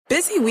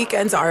Busy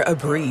weekends are a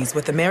breeze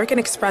with American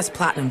Express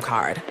Platinum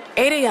Card.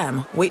 8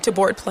 a.m., wait to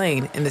board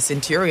plane in the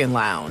Centurion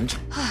Lounge.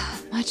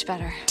 Much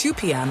better. 2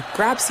 p.m.,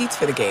 grab seats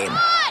for the game.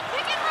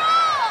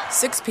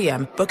 6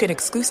 p.m., book an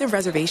exclusive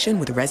reservation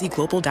with Resy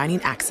Global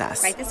Dining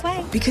Access. Right this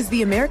way. Because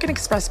the American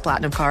Express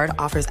Platinum Card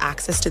offers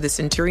access to the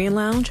Centurion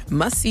Lounge,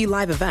 must-see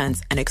live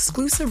events, and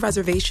exclusive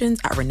reservations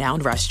at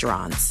renowned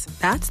restaurants.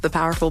 That's the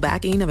powerful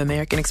backing of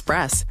American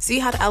Express. See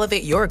how to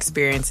elevate your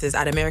experiences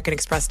at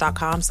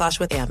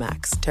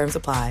americanexpress.com/withAmex. Terms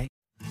apply.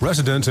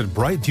 Residents at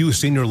Brightview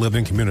Senior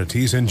Living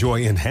Communities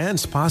enjoy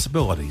enhanced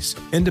possibilities,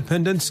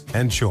 independence,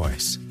 and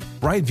choice.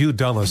 Brightview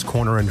Dulles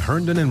Corner in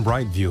Herndon and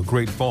Brightview,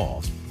 Great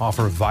Falls,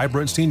 offer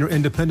vibrant senior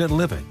independent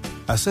living,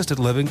 assisted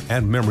living,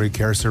 and memory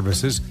care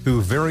services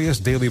through various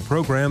daily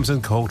programs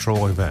and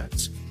cultural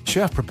events.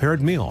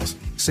 Chef-prepared meals,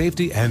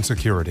 safety and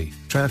security,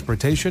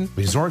 transportation,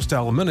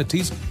 resort-style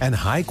amenities, and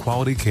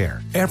high-quality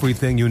care.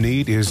 Everything you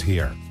need is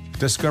here.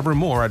 Discover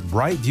more at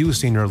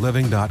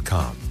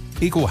brightviewseniorliving.com.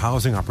 Equal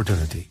housing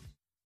opportunity.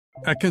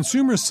 At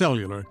Consumer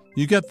Cellular,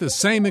 you get the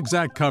same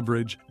exact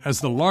coverage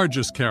as the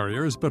largest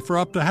carriers, but for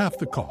up to half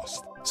the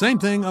cost. Same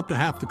thing, up to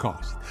half the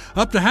cost.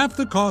 Up to half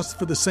the cost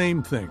for the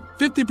same thing.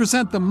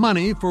 50% the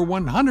money for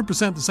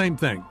 100% the same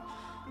thing.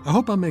 I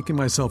hope I'm making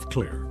myself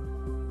clear.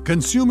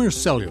 Consumer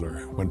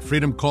Cellular. When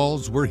freedom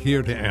calls, we're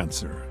here to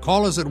answer.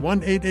 Call us at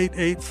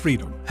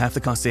 1-888-FREEDOM. Half the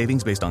cost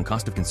savings based on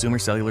cost of Consumer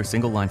Cellular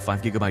single-line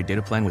 5 GB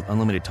data plan with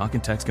unlimited talk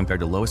and text compared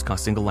to lowest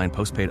cost single-line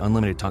postpaid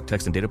unlimited talk,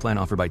 text, and data plan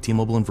offered by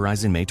T-Mobile and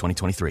Verizon May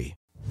 2023.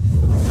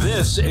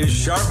 This is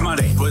Sharp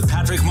Money with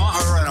Patrick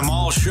Maher and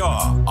Amal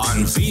Shaw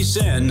on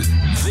VSiN,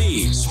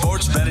 the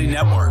Sports Betting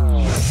Network.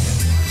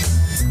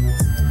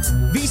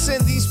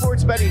 VSiN, the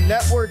Sports Betting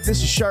Network.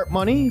 This is Sharp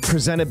Money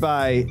presented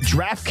by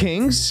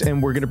DraftKings,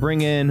 and we're going to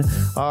bring in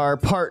our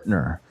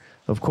partner,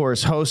 of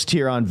course, host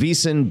here on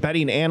VSiN,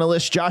 betting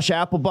analyst Josh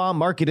Applebaum,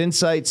 Market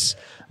Insights,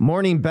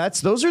 Morning Bets.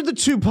 Those are the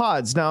two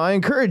pods. Now, I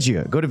encourage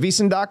you, go to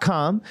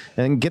VSiN.com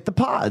and get the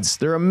pods.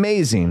 They're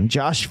amazing.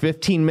 Josh,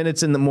 15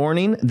 minutes in the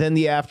morning, then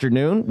the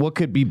afternoon. What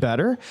could be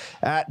better?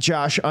 At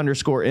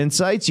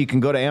Josh_Insights. You can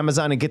go to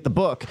Amazon and get the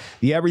book,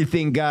 The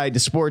Everything Guide to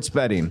Sports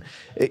Betting.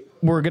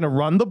 We're going to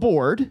run the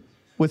board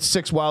with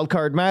 6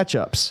 wildcard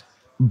matchups,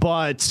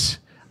 but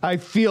I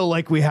feel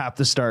like we have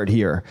to start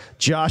here.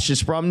 Josh is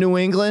from New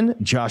England.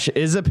 Josh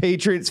is a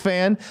Patriots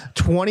fan.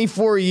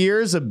 24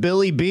 years of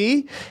Billy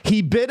B.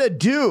 He bid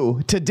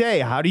adieu today.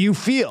 How do you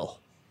feel?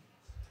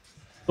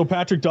 So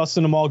Patrick,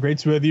 Dustin, I'm all great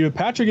to be with you.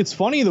 Patrick, it's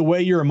funny the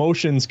way your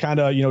emotions kind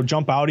of,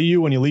 jump out at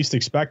you when you least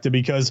expect it,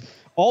 because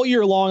all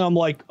year long, I'm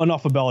like,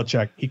 enough of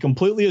Belichick. He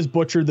completely has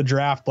butchered the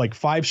draft like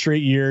 5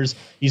 straight years.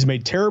 He's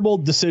made terrible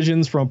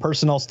decisions from a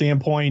personnel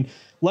standpoint.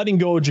 Letting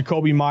go of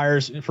Jacoby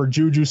Myers for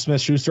Juju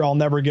Smith-Schuster, I'll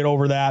never get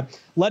over that.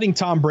 Letting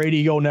Tom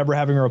Brady go, never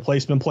having a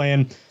replacement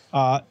plan,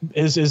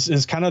 his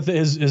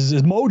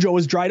mojo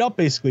is dried up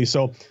basically.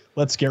 So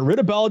let's get rid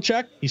of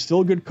Belichick. He's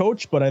still a good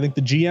coach, but I think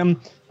the GM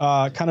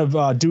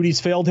duties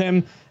failed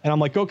him. And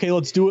I'm like, okay,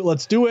 let's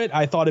do it.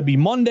 I thought it'd be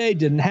Monday,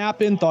 didn't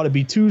happen. Thought it'd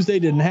be Tuesday,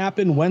 didn't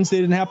happen. Wednesday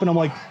didn't happen. I'm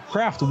like,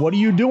 Kraft, what are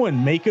you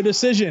doing? Make a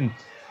decision.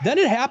 Then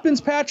it happens,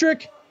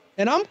 Patrick.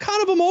 And I'm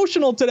kind of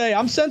emotional today.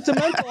 I'm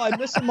sentimental. I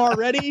miss him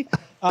already.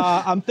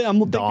 I'm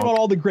thinking about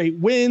all the great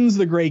wins,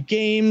 the great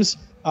games.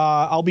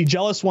 I'll be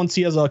jealous once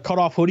he has a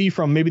cutoff hoodie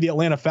from maybe the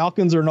Atlanta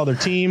Falcons or another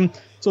team.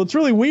 So it's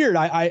really weird.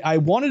 I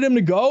wanted him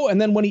to go,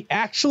 and then when he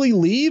actually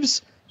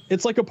leaves,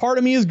 it's like a part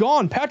of me is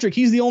gone. Patrick,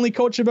 he's the only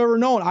coach I've ever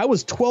known. I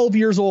was 12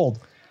 years old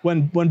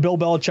when Bill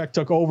Belichick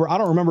took over. I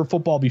don't remember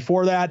football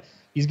before that.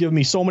 He's given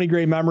me so many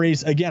great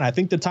memories. Again, I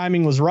think the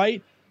timing was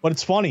right. But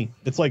it's funny.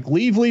 It's like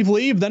leave.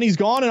 Then he's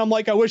gone, and I'm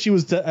like, I wish he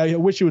would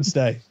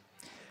stay.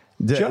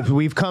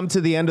 We've come to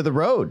the end of the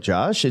road,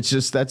 Josh. It's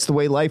just that's the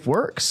way life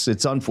works.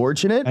 It's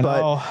unfortunate,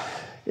 but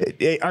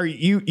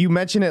you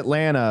mentioned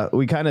Atlanta.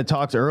 We kind of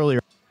talked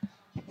earlier.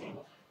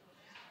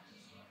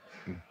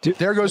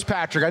 There goes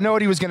Patrick. I know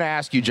what he was going to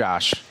ask you,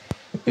 Josh.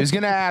 He was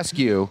going to ask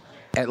you.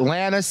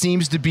 Atlanta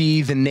seems to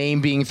be the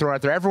name being thrown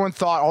out there. Everyone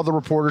thought, all the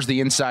reporters,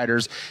 the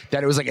insiders,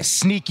 that it was like a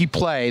sneaky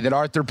play that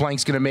Arthur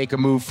Blank's going to make a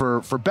move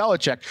for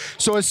Belichick.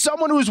 So as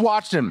someone who's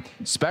watched him,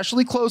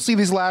 especially closely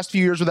these last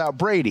few years without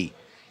Brady,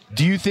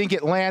 do you think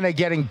Atlanta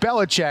getting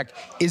Belichick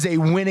is a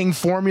winning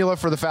formula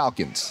for the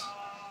Falcons?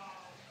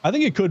 I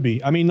think it could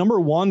be. I mean, number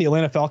one, the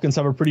Atlanta Falcons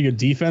have a pretty good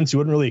defense. You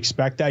wouldn't really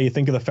expect that. You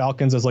think of the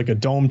Falcons as like a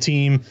dome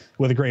team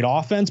with a great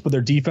offense, but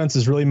their defense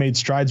has really made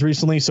strides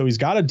recently. So he's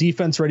got a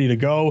defense ready to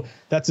go.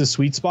 That's his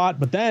sweet spot.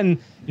 But then,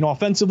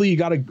 offensively, you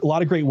got a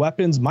lot of great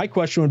weapons. My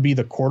question would be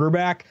the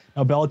quarterback.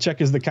 Now,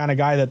 Belichick is the kind of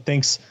guy that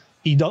thinks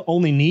he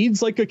only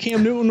needs like a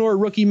Cam Newton or a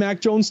rookie Mac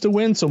Jones to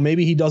win. So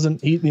maybe he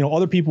doesn't,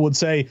 other people would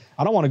say,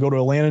 I don't want to go to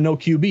Atlanta, no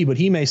QB, but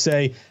he may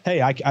say,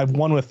 hey, I've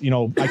won with,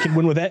 I can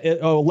win with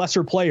a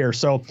lesser player.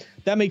 So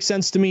that makes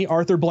sense to me.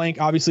 Arthur Blank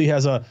obviously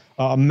has a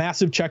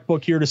massive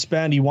checkbook here to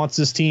spend. He wants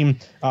this team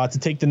to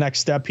take the next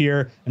step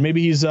here. And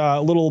maybe he's a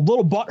little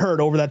butthurt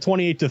over that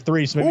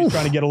 28-3. So maybe he's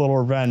trying to get a little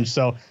revenge.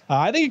 So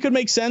I think it could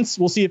make sense.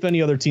 We'll see if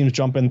any other teams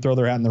jump in and throw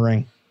their hat in the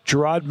ring.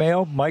 Gerard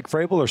Mayo, Mike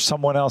Vrabel, or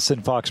someone else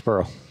in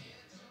Foxborough?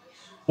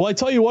 Well, I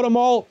tell you what,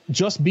 Amal,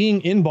 just being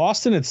in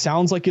Boston, it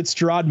sounds like it's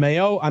Gerard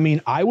Mayo. I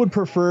mean, I would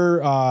prefer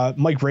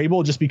Mike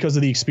Vrabel just because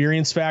of the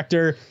experience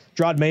factor.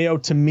 Gerard Mayo,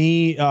 to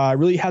me,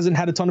 really hasn't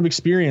had a ton of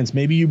experience.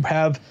 Maybe you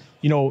have,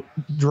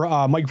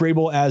 Mike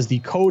Vrabel as the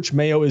coach.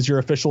 Mayo is your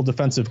official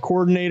defensive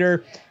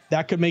coordinator.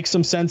 That could make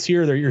some sense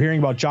here. You're hearing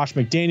about Josh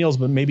McDaniels,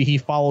 but maybe he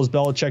follows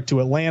Belichick to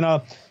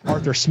Atlanta.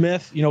 Arthur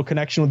Smith,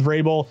 connection with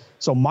Vrabel.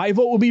 So my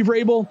vote will be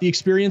Vrabel, the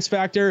experience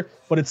factor.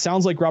 But it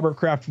sounds like Robert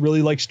Kraft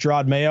really likes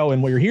Gerard Mayo,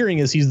 and what you're hearing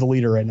is he's the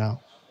leader right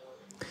now.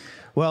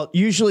 Well,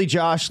 usually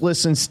Josh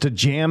listens to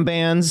jam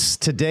bands.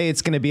 Today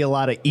it's going to be a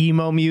lot of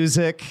emo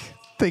music.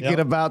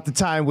 Thinking about the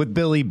time with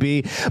Billy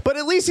B. But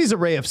at least he's a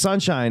ray of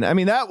sunshine. I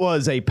mean, that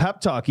was a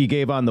pep talk he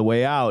gave on the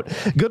way out.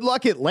 Good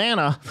luck,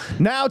 Atlanta.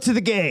 Now to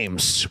the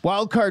games.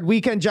 Wild card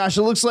weekend, Josh.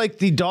 It looks like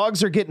the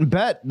dogs are getting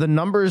bet. The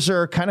numbers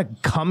are kind of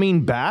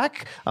coming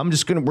back.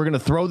 We're gonna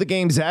throw the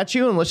games at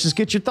you and let's just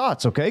get your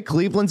thoughts, okay?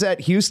 Cleveland's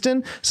at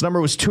Houston. This number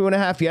was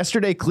 2.5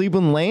 yesterday.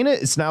 Cleveland laying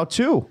it. It's now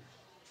 2.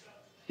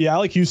 Yeah, I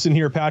like Houston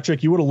here,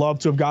 Patrick. You would have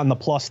loved to have gotten the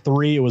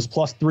 +3. It was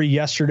 +3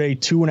 yesterday,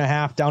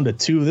 2.5 down to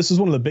 2. This is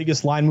one of the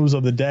biggest line moves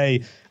of the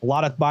day. A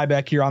lot of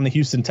buyback here on the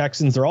Houston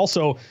Texans. They're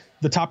also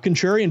the top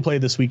contrarian play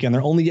this weekend.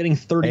 They're only getting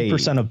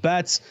 30% of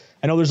bets.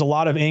 I know there's a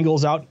lot of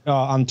angles out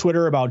on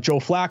Twitter about Joe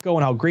Flacco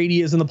and how great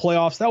he is in the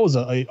playoffs. That was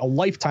a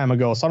lifetime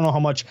ago, so I don't know how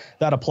much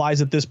that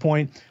applies at this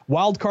point.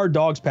 Wild card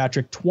dogs,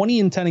 Patrick,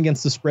 20-10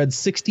 against the spread,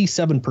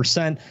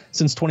 67%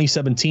 since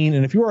 2017.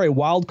 And if you are a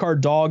wild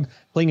card dog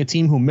playing a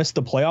team who missed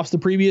the playoffs the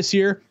previous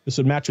year, this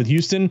would match with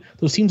Houston.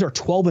 Those teams are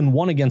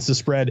 12-1 against the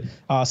spread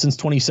since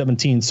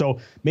 2017. So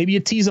maybe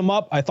you tease them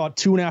up. I thought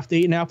 2.5 to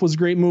 8.5 was a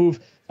great move.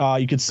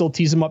 You could still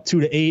tease them up 2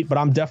 to 8, but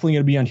I'm definitely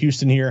going to be on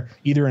Houston here,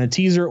 either in a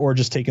teaser or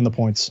just taking the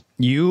points.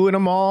 You and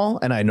them all,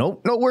 and I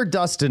know where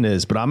Dustin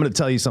is, but I'm going to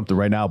tell you something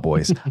right now,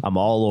 boys. I'm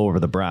all over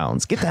the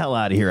Browns. Get the hell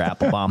out of here,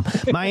 Applebaum.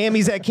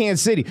 Miami's at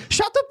Kansas City.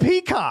 Shut the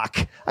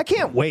Peacock. I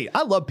can't wait.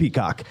 I love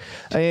Peacock.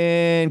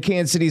 And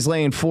Kansas City's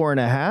laying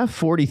 4.5,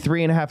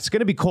 43.5. It's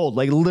going to be cold,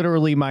 like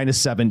literally minus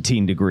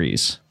 17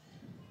 degrees.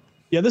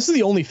 Yeah, this is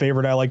the only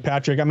favorite I like,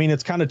 Patrick. I mean,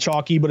 it's kind of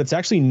chalky, but it's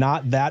actually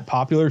not that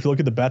popular. If you look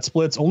at the bet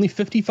splits, only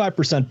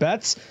 55%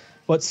 bets,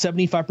 but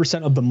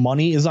 75% of the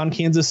money is on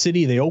Kansas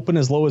City. They open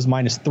as low as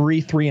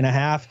 -3,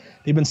 3.5.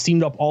 They've been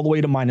steamed up all the way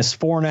to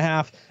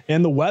 -4.5.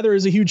 And the weather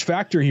is a huge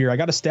factor here. I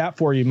got a stat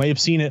for you. You may have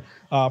seen it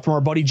from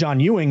our buddy John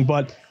Ewing,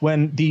 but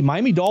when the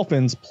Miami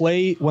Dolphins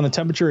play when the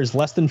temperature is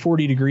less than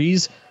 40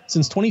 degrees,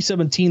 since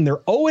 2017,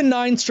 they're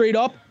 0-9 straight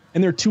up.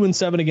 And they're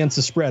 2-7 against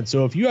the spread.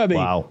 So if you have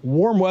a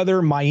warm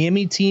weather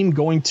Miami team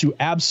going to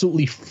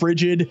absolutely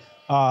frigid,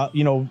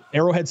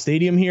 Arrowhead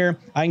Stadium here,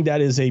 I think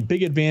that is a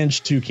big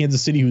advantage to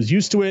Kansas City, who's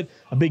used to it.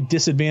 A big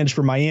disadvantage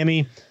for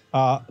Miami.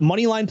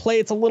 Money line play,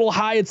 it's a little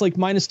high. It's like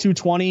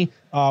 -220,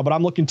 but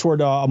I'm looking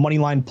toward a money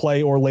line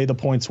play or lay the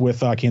points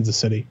with Kansas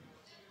City.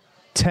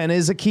 10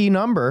 is a key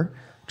number.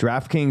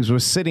 DraftKings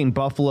was sitting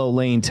Buffalo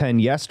laying 10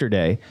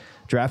 yesterday.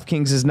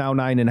 DraftKings is now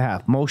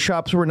 9.5. Most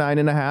shops were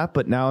 9.5,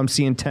 but now I'm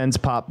seeing 10s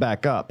pop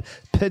back up.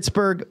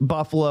 Pittsburgh,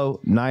 Buffalo,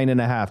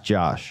 9.5,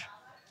 Josh.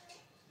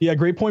 Yeah,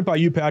 great point by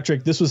you,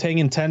 Patrick. This was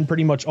hanging 10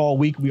 pretty much all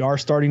week. We are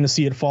starting to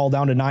see it fall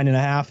down to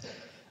 9.5.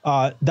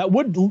 That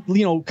would,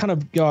 kind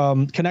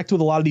of connect with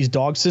a lot of these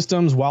dog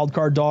systems, wild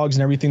card dogs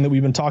and everything that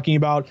we've been talking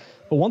about.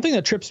 But one thing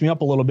that trips me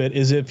up a little bit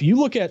is if you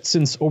look at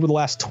since over the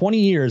last 20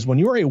 years, when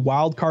you are a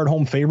wild card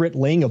home favorite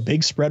laying a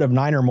big spread of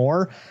 9 or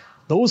more,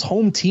 those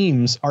home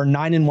teams are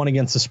 9-1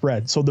 against the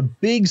spread. So the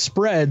big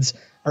spreads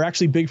are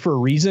actually big for a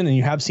reason, and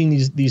you have seen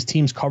these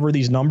teams cover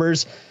these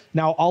numbers.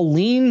 Now, I'll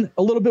lean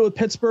a little bit with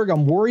Pittsburgh.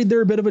 I'm worried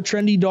they're a bit of a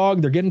trendy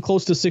dog. They're getting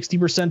close to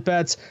 60%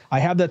 bets. I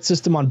have that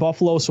system on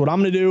Buffalo, so what I'm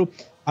going to do,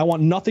 I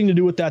want nothing to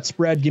do with that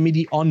spread. Give me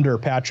the under,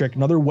 Patrick.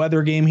 Another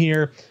weather game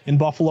here in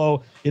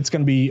Buffalo. It's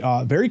going to be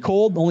very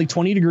cold, only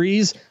 20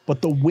 degrees,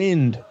 but the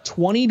wind,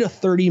 20 to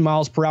 30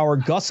 miles per hour,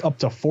 gusts up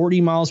to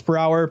 40 miles per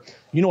hour.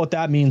 You know what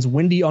that means,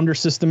 windy under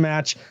system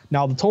match.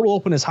 Now, the total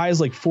open as high as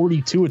like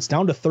 42. It's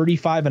down to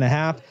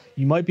 35.5.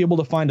 You might be able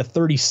to find a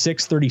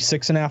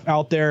 36.5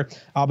 out there,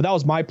 but that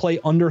was my play,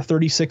 under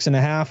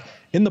 36.5.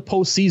 In the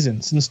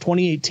postseason, since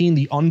 2018,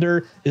 the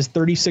under is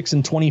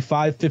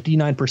 36-25,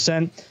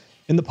 59%.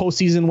 In the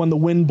postseason, when the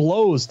wind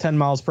blows 10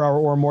 miles per hour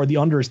or more, the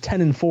under is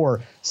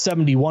 10-4,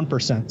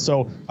 71%.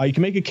 So you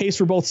can make a case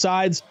for both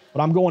sides,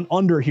 but I'm going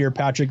under here,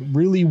 Patrick.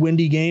 Really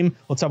windy game.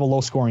 Let's have a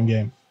low-scoring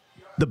game.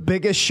 The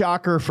biggest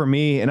shocker for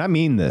me, and I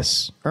mean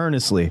this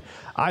earnestly,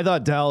 I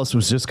thought Dallas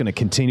was just going to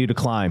continue to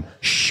climb.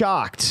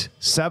 Shocked.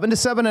 7 to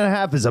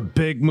 7.5 is a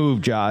big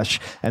move, Josh,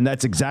 and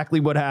that's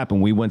exactly what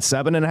happened. We went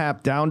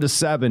 7.5 down to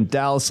 7.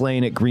 Dallas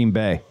laying at Green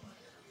Bay.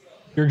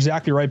 You're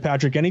exactly right,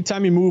 Patrick.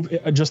 Anytime you move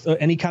just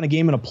any kind of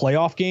game in a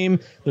playoff game,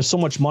 there's so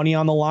much money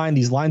on the line.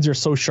 These lines are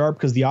so sharp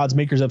because the odds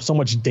makers have so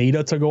much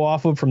data to go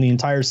off of from the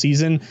entire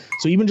season.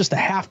 So even just a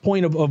half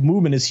point of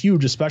movement is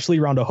huge, especially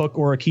around a hook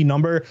or a key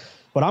number.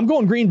 But I'm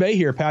going Green Bay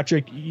here,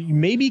 Patrick. You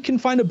maybe can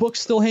find a book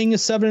still hanging a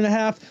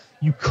 7.5.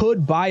 You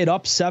could buy it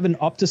up to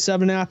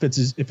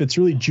 7.5. If it's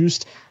really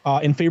juiced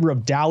in favor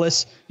of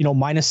Dallas,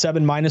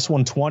 -7,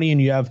 -120,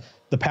 and you have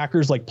the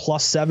Packers like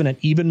 +7 at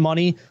even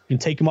money. You can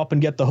take them up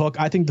and get the hook.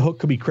 I think the hook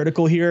could be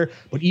critical here,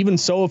 but even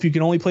so, if you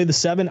can only play the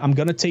 7, I'm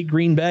going to take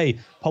Green Bay.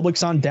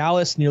 Public's on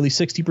Dallas, nearly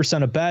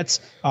 60% of bets,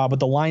 but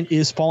the line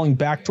is falling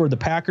back toward the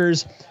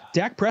Packers.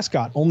 Dak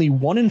Prescott, only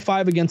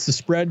 1-5 against the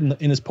spread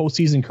in his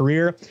postseason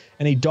career,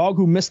 and a dog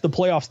who missed the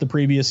playoffs the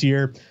previous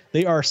year.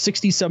 They are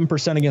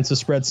 67% against the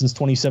spread since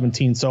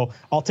 2017, so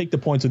I'll take the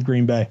points with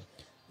Green Bay.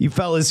 You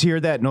fellas hear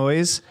that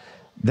noise?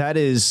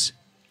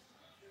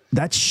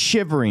 That's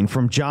shivering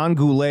from John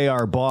Goulet,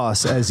 our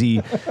boss, as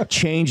he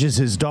changes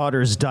his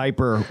daughter's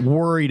diaper,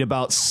 worried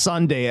about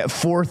Sunday at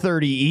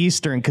 4:30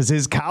 Eastern, because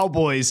his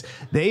Cowboys,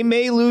 they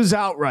may lose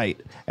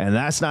outright, and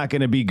that's not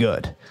going to be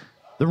good.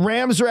 The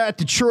Rams are at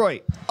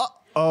Detroit.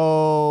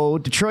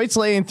 Detroit's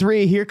laying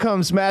 3. Here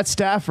comes Matt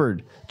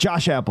Stafford.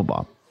 Josh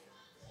Applebaum.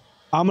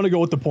 I'm going to go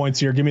with the points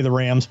here. Give me the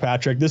Rams,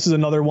 Patrick. This is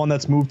another one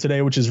that's moved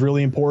today, which is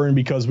really important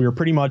because we were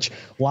pretty much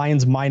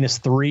Lions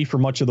 -3 for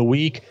much of the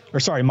week.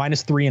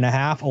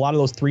 -3.5. A lot of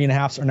those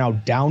 3.5s are now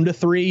down to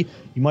 3.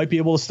 You might be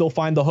able to still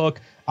find the hook.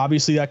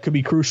 Obviously, that could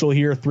be crucial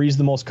here. 3 is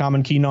the most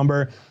common key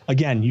number.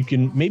 Again, you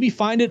can maybe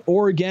find it,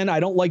 or again, I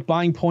don't like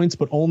buying points,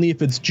 but only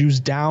if it's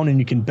juiced down and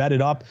you can bet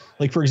it up.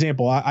 Like, for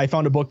example, I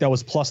found a book that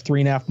was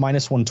 +3.5,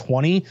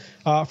 -120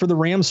 for the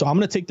Rams. So I'm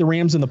going to take the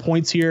Rams and the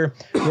points here.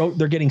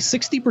 They're getting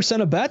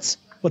 60% of bets,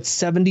 but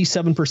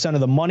 77%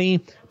 of the money.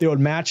 They would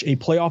match a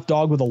playoff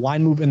dog with a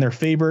line move in their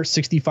favor,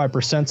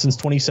 65% since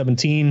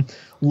 2017.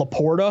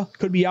 Laporta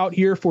could be out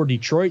here for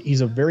Detroit. He's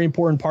a very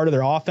important part of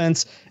their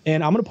offense,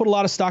 and I'm going to put a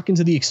lot of stock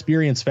into the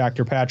experience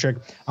factor, Patrick.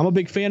 I'm a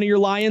big fan of your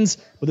Lions,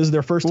 but this is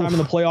their first time in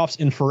the playoffs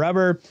in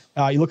forever.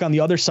 You look on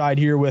the other side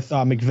here with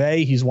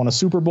McVay. He's won a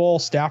Super Bowl.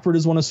 Stafford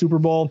has won a Super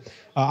Bowl.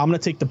 I'm going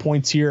to take the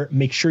points here.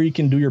 Make sure you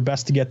can do your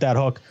best to get that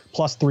hook,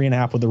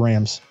 +3.5 with the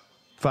Rams.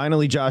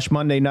 Finally, Josh,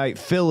 Monday night,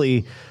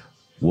 Philly.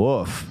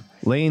 Woof.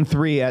 Lane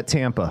 3 at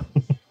Tampa.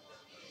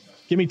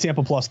 Give me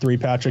Tampa +3,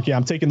 Patrick. Yeah,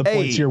 I'm taking the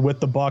points here with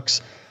the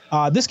Bucs.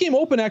 This game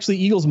opened actually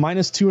Eagles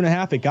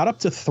 -2.5. It got up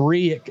to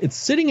 3. It's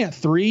sitting at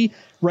 3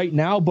 right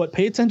now, but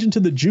pay attention to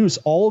the juice.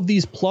 All of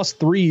these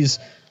 +3s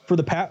for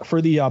the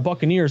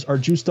Buccaneers are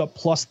juiced up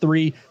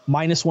 +3,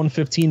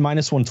 -115,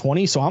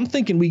 -120. So I'm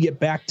thinking we get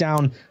back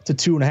down to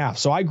 2.5.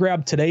 So I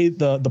grabbed today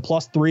the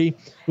 +3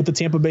 with the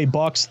Tampa Bay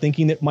Bucs,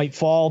 thinking it might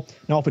fall.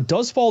 Now, if it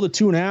does fall to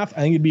 2.5,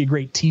 I think it'd be a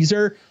great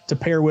teaser to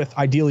pair with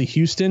ideally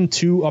Houston,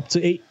 2 up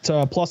to 8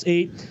 to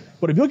 +8.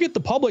 But if you look at the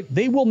public,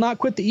 they will not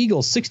quit the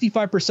Eagles.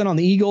 65% on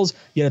the Eagles,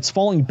 yet it's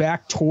falling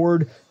back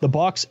toward the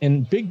Bucs.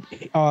 And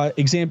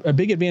a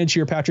big advantage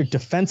here, Patrick,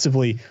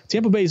 defensively.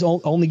 Tampa Bay is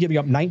only giving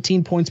up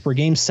 19 points per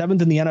game,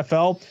 7th in the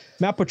NFL.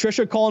 Matt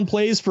Patricia calling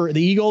plays for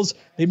the Eagles.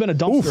 They've been a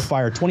dumpster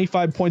fire,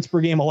 25 points per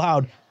game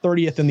allowed,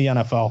 30th in the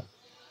NFL.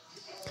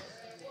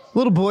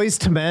 Little Boys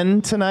to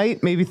Men tonight.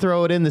 Maybe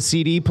throw it in the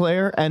CD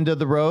player, end of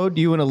the road.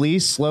 You and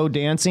Elise slow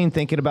dancing,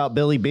 thinking about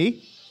Billy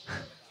B.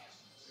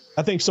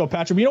 I think so,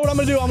 Patrick. You know what I'm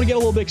going to do? I'm going to get a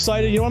little bit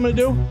excited. You know what I'm going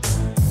to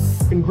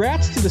do?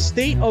 Congrats to the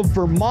state of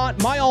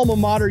Vermont. My alma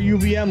mater,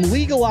 UVM,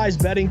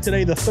 legalized betting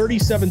today, the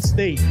 37th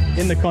state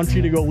in the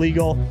country to go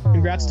legal.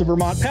 Congrats to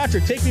Vermont.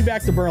 Patrick, take me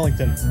back to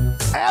Burlington.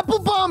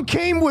 Applebaum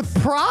came with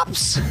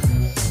props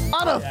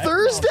on a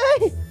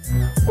Thursday?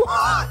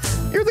 What?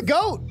 You're the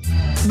GOAT.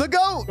 The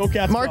GOAT. Go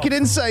Cats, Market go.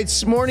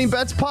 Insights Morning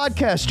Bets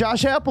Podcast.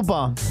 Josh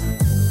Applebaum.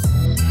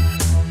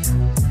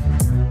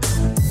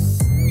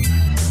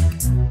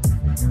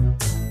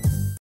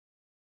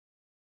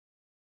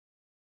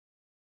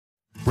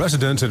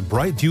 Residents at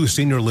Brightview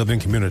Senior Living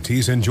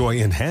Communities enjoy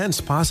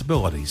enhanced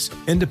possibilities,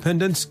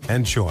 independence,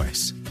 and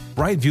choice.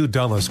 Brightview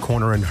Dulles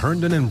Corner in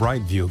Herndon and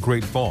Brightview,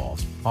 Great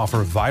Falls,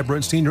 offer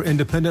vibrant senior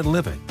independent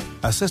living,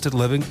 assisted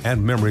living,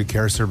 and memory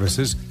care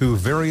services through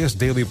various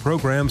daily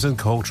programs and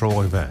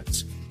cultural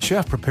events.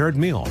 Chef-prepared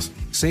meals,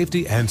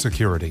 safety and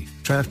security,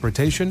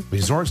 transportation,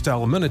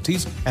 resort-style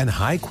amenities, and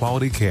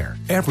high-quality care.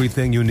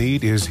 Everything you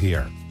need is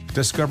here.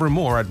 Discover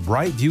more at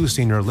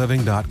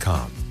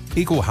brightviewseniorliving.com.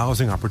 Equal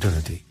housing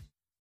opportunity.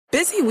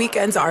 Busy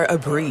weekends are a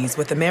breeze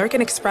with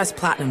American Express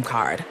Platinum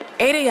Card.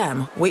 8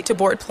 a.m., wait to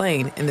board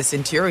plane in the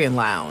Centurion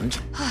Lounge.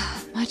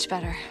 Much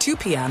better. 2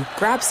 p.m.,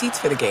 grab seats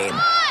for the game.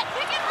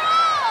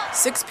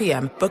 6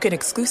 p.m., book an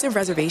exclusive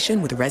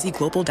reservation with Resi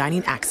Global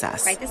Dining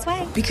Access. Right this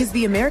way. Because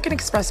the American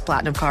Express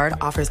Platinum Card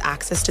offers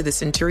access to the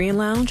Centurion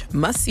Lounge,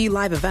 must-see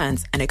live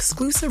events, and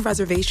exclusive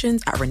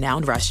reservations at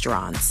renowned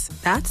restaurants.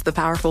 That's the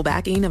powerful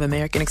backing of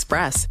American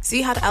Express.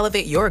 See how to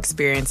elevate your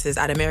experiences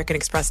at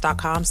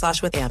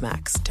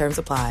americanexpress.com/withAmex. Terms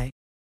apply.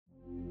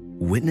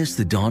 Witness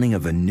the dawning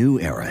of a new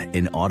era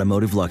in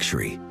automotive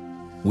luxury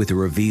with a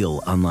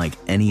reveal unlike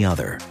any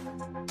other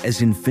as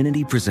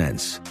Infiniti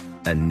presents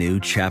a new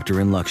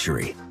chapter in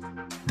luxury.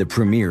 The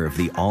premiere of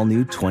the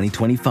all-new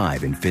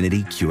 2025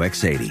 Infiniti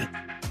QX80.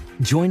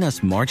 Join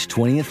us March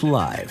 20th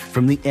live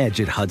from the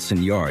Edge at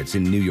Hudson Yards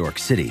in New York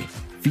City,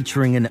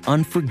 featuring an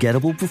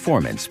unforgettable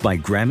performance by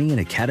Grammy and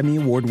Academy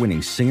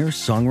Award-winning singer,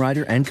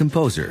 songwriter, and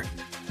composer,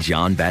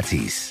 Jon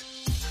Batiste.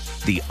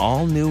 The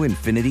all-new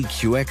Infiniti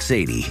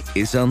QX80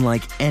 is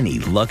unlike any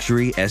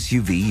luxury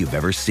SUV you've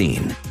ever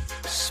seen.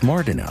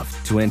 Smart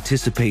enough to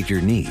anticipate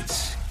your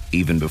needs,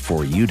 even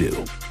before you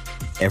do.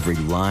 Every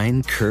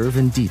line, curve,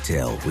 and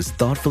detail was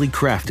thoughtfully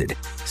crafted,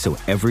 so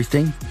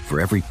everything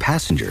for every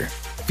passenger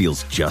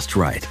feels just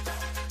right.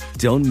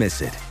 Don't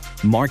miss it.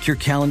 Mark your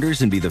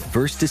calendars and be the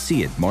first to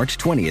see it March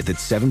 20th at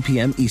 7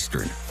 p.m.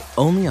 Eastern,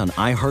 only on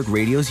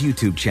iHeartRadio's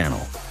YouTube channel.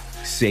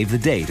 Save the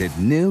date at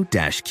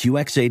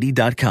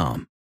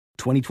new-QX80.com.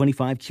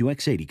 2025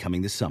 QX80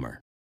 coming this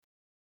summer.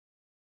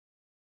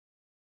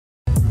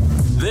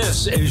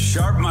 This is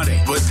Sharp Money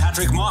with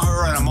Patrick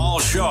Maher and Amal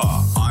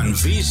Shaw on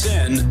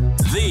VSiN,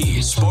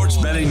 the Sports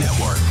Betting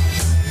Network.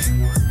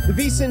 The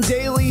VSiN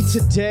Daily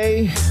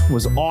today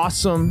was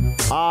awesome.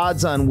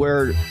 Odds on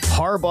where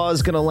Harbaugh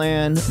is going to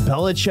land,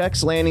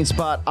 Belichick's landing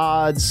spot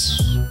odds,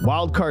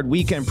 wildcard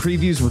weekend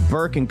previews with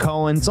Burke and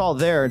Cohen. It's all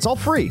there. It's all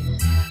free.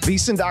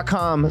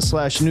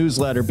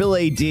 VSiN.com/newsletter. Bill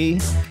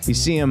A.D., you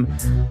see him,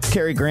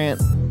 Cary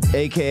Grant,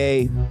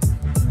 a.k.a.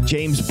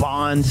 James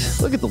Bond.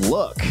 Look at the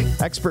look.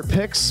 Expert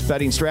picks,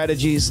 betting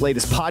strategies,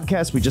 latest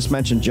podcast. We just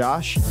mentioned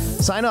Josh.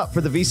 Sign up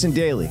for the VSiN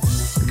Daily.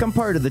 Become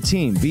part of the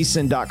team.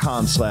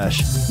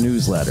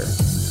 VSiN.com/newsletter.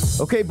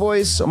 Okay,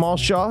 boys. Amal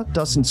Shaw,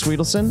 Dustin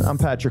Sweetelson. I'm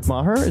Patrick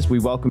Maher as we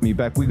welcome you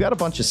back. We've got a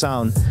bunch of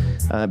sound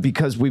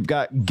because we've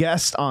got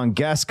guest on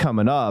guest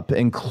coming up,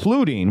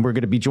 including we're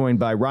going to be joined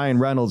by Ryan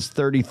Reynolds,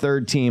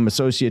 33rd Team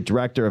Associate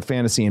Director of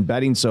Fantasy and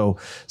Betting. So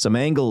some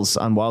angles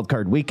on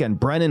Wildcard Weekend.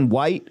 Brennan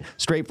White,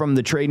 straight from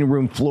the trading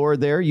room floor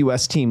there,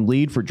 U.S. team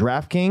lead for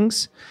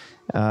DraftKings.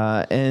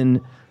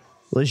 And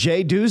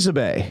Leger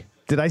Douzabé.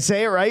 Did I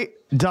say it right?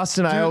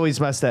 Dustin, I always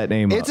mess that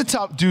name up. It's a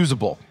tough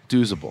Douzable.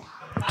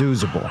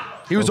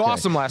 He was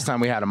awesome last time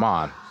we had him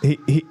on.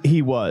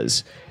 He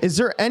was. Is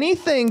there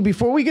anything,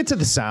 before we get to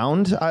the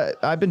sound,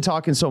 I've been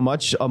talking so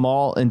much,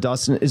 Amal and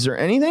Dustin, is there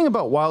anything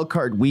about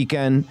Wildcard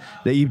Weekend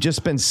that you've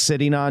just been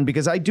sitting on?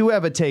 Because I do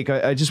have a take.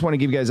 I just want to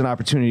give you guys an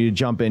opportunity to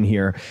jump in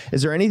here.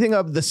 Is there anything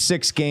of the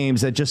 6 games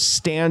that just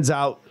stands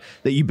out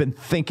that you've been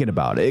thinking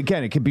about?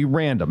 Again, it could be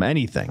random,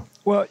 anything.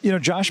 Well,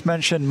 Josh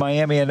mentioned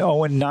Miami and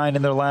 0-9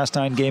 in their last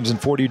 9 games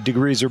and 40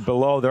 degrees or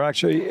below. They're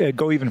actually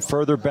go even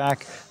further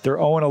back. They're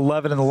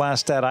 0-11 in the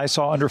last stat I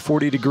saw, under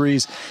 40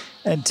 degrees.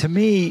 And to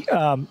me,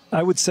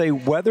 I would say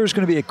weather is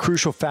going to be a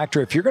crucial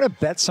factor. If you're going to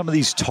bet some of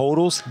these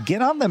totals,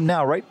 get on them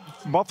now, right?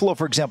 Buffalo,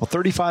 for example,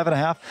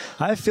 35.5.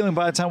 I have a feeling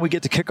by the time we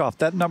get to kickoff,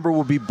 that number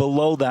will be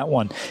below that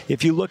one.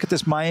 If you look at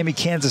this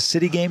Miami-Kansas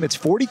City game, it's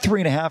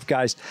 43.5,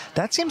 guys.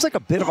 That seems like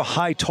a bit of a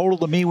high total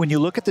to me when you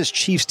look at this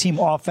Chiefs team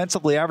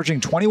offensively, averaging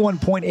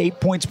 21.8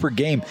 points per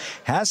game.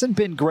 Hasn't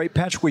been great,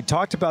 Patrick. We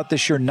talked about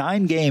this year,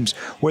 9 games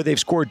where they've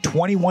scored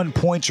 21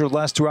 points or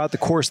less throughout the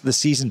course of the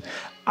season.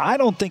 I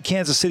don't think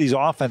Kansas City's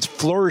offense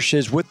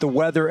flourishes with the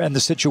weather and the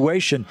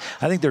situation.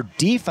 I think their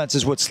defense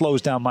is what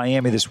slows down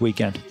Miami this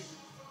weekend.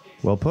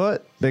 Well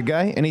put. Big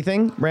guy,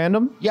 anything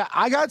random? Yeah,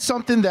 I got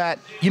something that,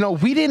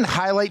 we didn't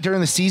highlight during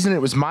the season.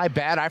 It was my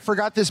bad. I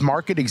forgot this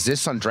market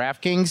exists on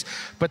DraftKings,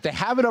 but they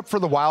have it up for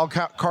the wild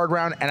card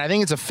round, and I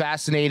think it's a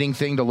fascinating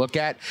thing to look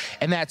at,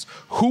 and that's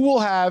who will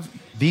have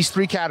these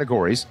 3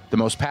 categories: the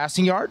most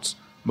passing yards,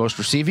 most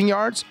receiving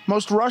yards,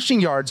 most rushing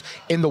yards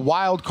in the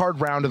wild card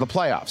round of the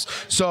playoffs.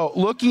 So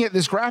looking at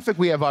this graphic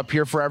we have up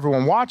here for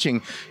everyone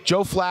watching,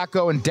 Joe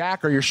Flacco and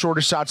Dak are your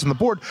shortest shots on the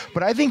board.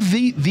 But I think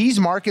these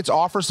markets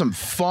offer some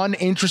fun,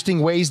 interesting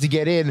ways to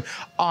get in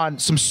on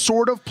some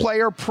sort of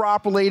player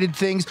prop related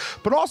things,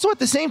 but also at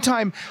the same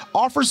time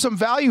offer some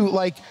value.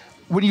 Like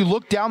when you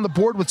look down the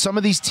board with some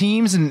of these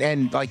teams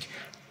and like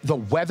the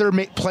weather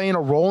playing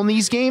a role in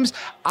these games,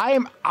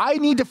 I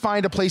need to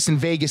find a place in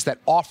Vegas that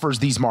offers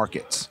these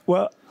markets.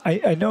 Well,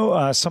 I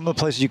know some of the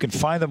places you can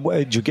find them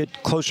as you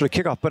get closer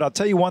to kickoff, but I'll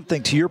tell you one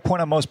thing, to your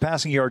point on most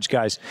passing yards,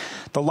 guys,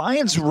 the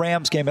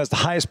Lions-Rams game has the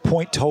highest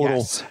point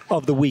total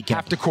of the weekend.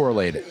 Have to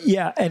correlate it.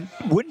 Yeah, and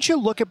wouldn't you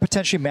look at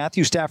potentially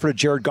Matthew Stafford or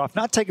Jared Goff,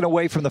 not taking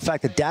away from the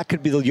fact that Dak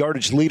could be the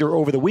yardage leader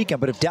over the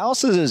weekend, but if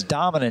Dallas is as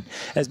dominant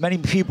as many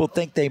people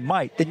think they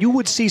might, then you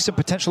would see some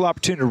potential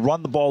opportunity to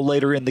run the ball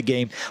later in the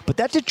game. But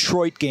that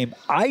Detroit game,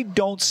 I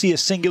don't see a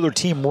singular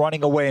team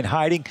running away and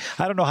hiding.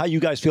 I don't know how you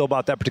guys feel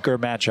about that particular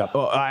matchup.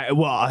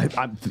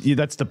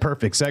 That's the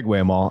perfect segue,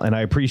 Amal, and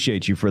I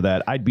appreciate you for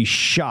that. I'd be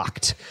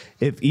shocked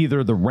if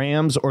either the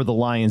Rams or the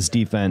Lions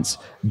defense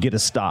get a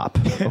stop.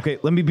 Okay,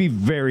 let me be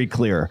very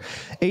clear.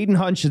 Aiden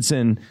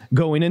Hutchinson,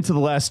 going into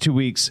the last 2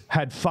 weeks,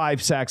 had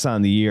 5 sacks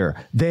on the year.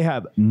 They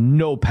have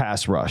no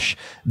pass rush.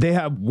 They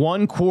have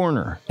 1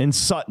 corner in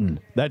Sutton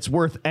that's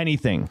worth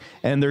anything,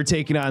 and they're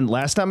taking on,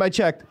 last time I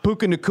checked,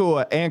 Puka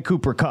Nacua and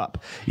Cooper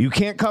Kupp. You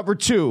can't cover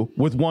 2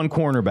 with 1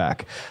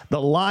 cornerback. The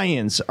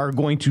Lions are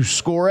going to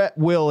score at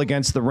will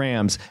against against the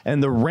Rams,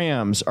 and the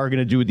Rams are going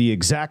to do the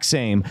exact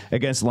same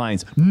against the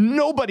Lions.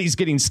 Nobody's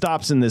getting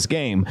stops in this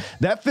game.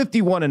 That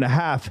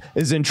 51.5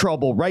 is in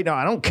trouble right now.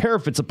 I don't care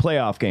if it's a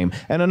playoff game.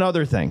 And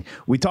another thing,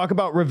 we talk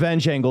about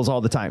revenge angles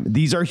all the time.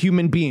 These are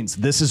human beings.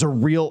 This is a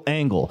real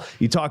angle.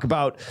 You talk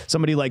about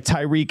somebody like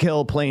Tyreek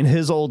Hill playing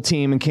his old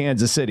team in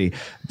Kansas City.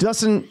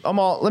 Dustin,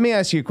 let me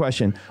ask you a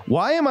question.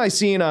 Why am I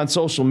seeing on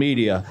social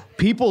media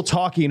people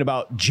talking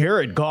about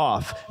Jared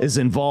Goff is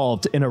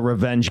involved in a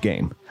revenge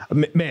game?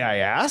 May I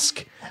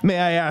ask? May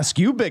I ask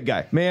you, big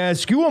guy? May I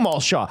ask you, Amal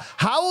Shaw?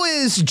 How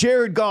is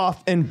Jared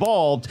Goff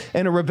involved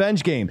in a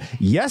revenge game?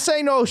 Yes,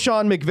 I know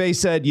Sean McVay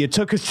said you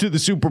took us to the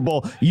Super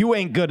Bowl. You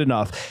ain't good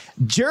enough.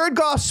 Jared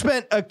Goff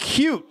spent a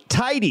cute,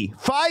 tidy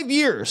 5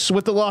 years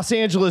with the Los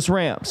Angeles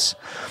Rams.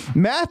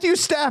 Matthew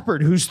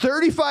Stafford, who's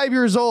 35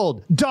 years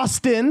old,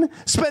 Dustin,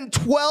 spent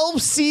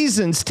 12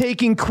 seasons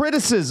taking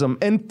criticism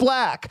and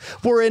flack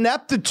for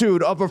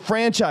ineptitude of a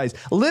franchise,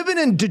 living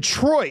in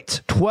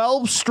Detroit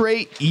 12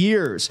 straight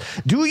years.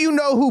 Do you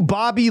know who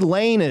Bobby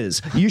Lane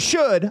is? You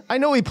should. I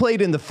know he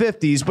played in the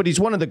 50s, but he's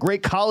one of the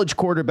great college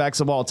quarterbacks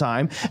of all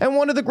time and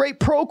one of the great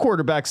pro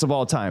quarterbacks of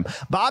all time.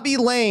 Bobby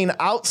Lane,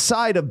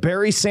 outside of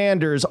Barry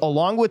Sanders,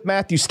 along with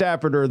Matthew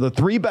Stafford, are the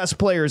three best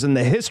players in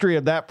the history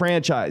of that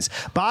franchise.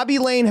 Bobby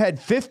Lane had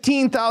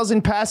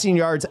 15,000 passing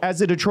yards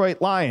as a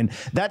Detroit Lion.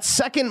 That's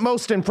second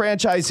most in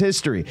franchise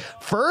history.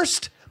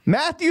 First,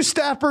 Matthew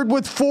Stafford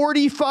with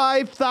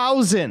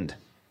 45,000.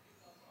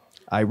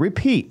 I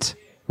repeat,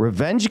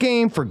 revenge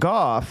game for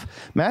Goff.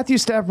 Matthew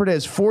Stafford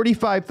has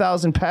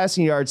 45,000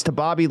 passing yards to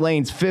Bobby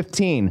Lane's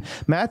 15.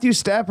 Matthew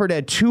Stafford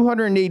had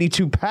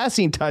 282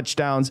 passing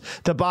touchdowns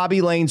to Bobby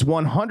Lane's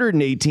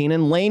 118,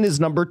 and Lane is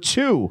number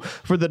 2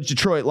 for the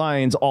Detroit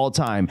Lions all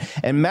time.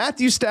 And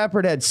Matthew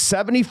Stafford had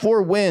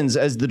 74 wins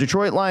as the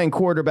Detroit Lion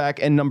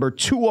quarterback, and number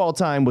 2 all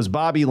time was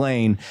Bobby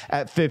Lane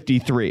at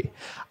 53.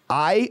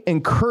 I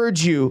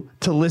encourage you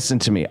to listen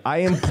to me.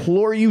 I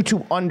implore you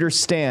to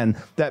understand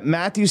that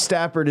Matthew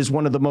Stafford is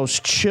one of the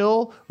most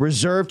chill,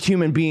 reserved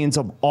human beings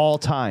of all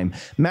time.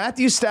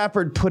 Matthew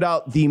Stafford put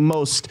out the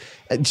most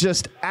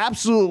just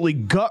absolutely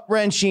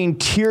gut-wrenching,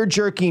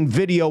 tear-jerking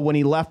video when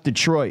he left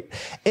Detroit.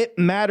 It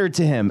mattered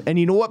to him. And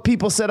you know what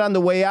people said on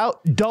the way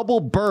out? Double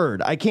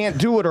bird. I can't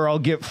do it or I'll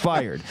get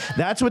fired.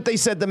 That's what they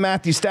said to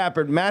Matthew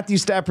Stafford. Matthew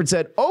Stafford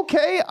said,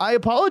 okay, I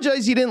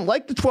apologize. You didn't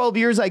like the 12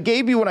 years I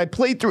gave you when I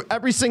played through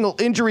every single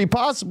injury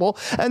possible,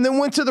 and then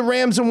went to the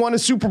Rams and won a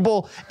Super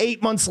Bowl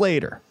 8 months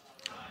later.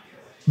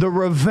 The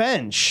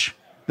revenge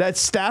that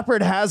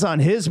Stafford has on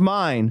his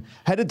mind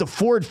headed to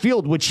Ford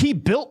Field, which he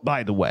built,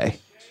 by the way.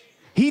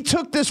 He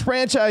took this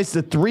franchise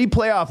to 3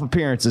 playoff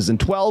appearances in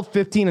 12,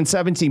 15, and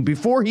 17.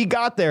 Before he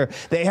got there,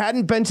 they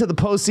hadn't been to the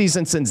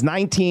postseason since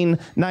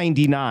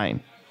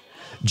 1999.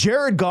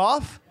 Jared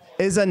Goff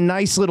is a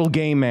nice little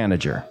game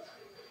manager.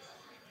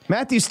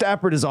 Matthew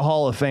Stafford is a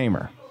Hall of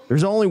Famer.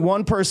 There's only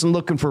one person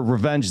looking for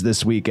revenge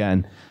this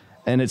weekend,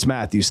 and it's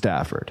Matthew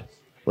Stafford.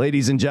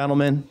 Ladies and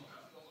gentlemen,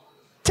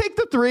 take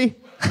the 3.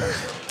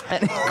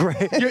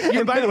 Great.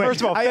 And by the way,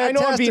 first of all, I know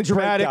I'm being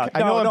dramatic.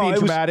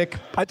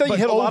 I thought you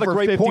hit a lot of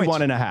great points.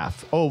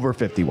 Over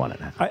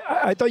 51.5.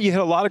 I thought you hit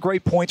a lot of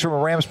great points from a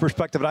Rams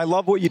perspective, and I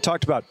love what you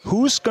talked about.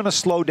 Who's going to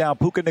slow down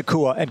Puka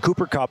Nacua and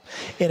Cooper Kupp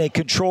in a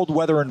controlled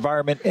weather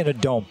environment in a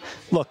dome?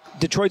 Look,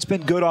 Detroit's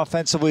been good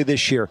offensively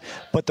this year,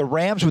 but the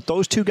Rams, with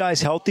those 2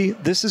 guys healthy,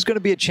 this is going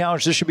to be a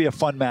challenge. This should be a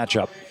fun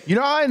matchup. You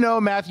know, I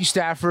know Matthew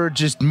Stafford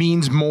just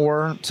means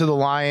more to the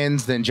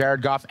Lions than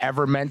Jared Goff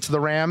ever meant to the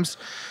Rams.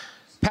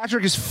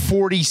 Patrick is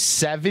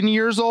 47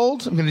 years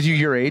old. I'm going to do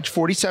your age.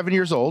 47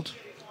 years old.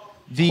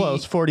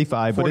 Close,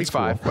 45, 45, but it's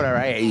cool. Whatever.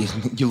 Hey,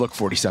 you look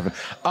 47.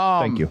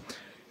 Thank you.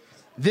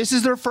 This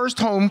is their first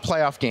home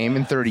playoff game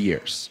in 30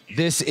 years.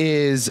 This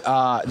is,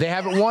 they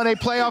haven't won a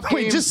playoff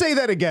game. Wait, just say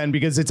that again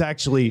because it's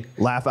actually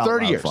laugh out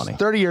 30 loud years. funny.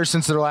 30 years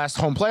since their last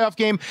home playoff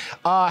game.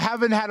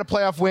 Haven't had a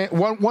playoff win,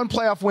 one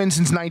playoff win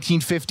since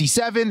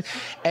 1957.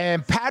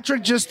 And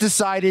Patrick just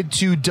decided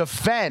to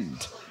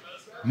defend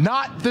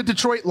not the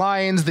Detroit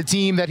Lions, the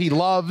team that he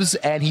loves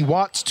and he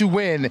wants to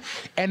win,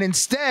 and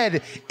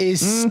instead is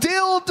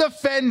still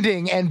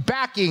defending and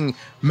backing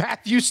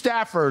Matthew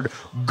Stafford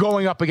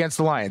going up against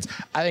the Lions.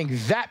 I think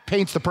that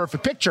paints the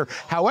perfect picture.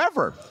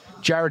 However,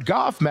 Jared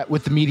Goff met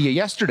with the media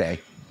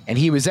yesterday, and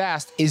he was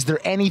asked, is there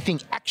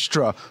anything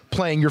extra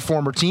playing your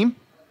former team?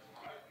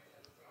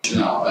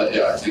 No,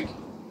 I think,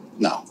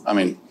 no. I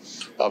mean,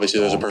 obviously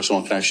there's a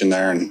personal connection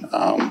there,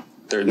 and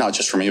they're not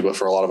just for me, but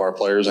for a lot of our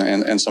players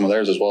and some of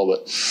theirs as well.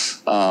 But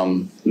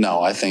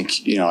no, I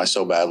think, I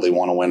so badly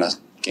want to win a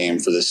game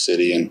for this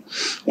city and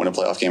win a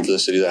playoff game for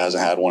this city that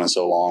hasn't had one in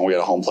so long. We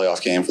had a home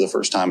playoff game for the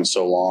first time in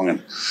so long.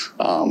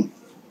 And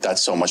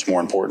that's so much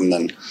more important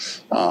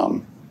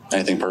than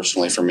anything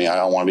personally for me.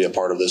 I want to be a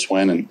part of this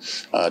win and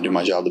do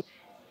my job.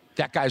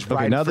 That guy's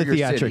right. Now for the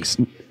your theatrics,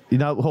 city.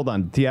 Hold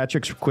on.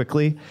 Theatrics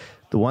quickly.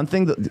 The one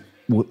thing that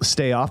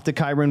stay off the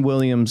Kyren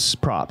Williams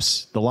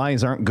props. The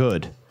Lions aren't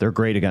good. They're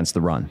great against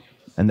the run.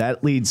 And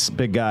that leads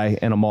Big Guy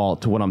and Amal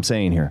to what I'm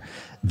saying here.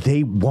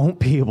 they won't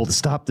be able to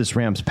stop this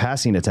Rams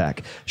passing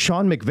attack.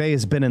 Sean McVay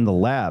has been in the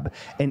lab,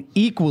 and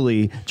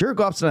equally, Jared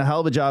Goff's done a hell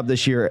of a job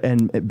this year,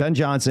 and Ben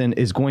Johnson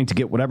is going to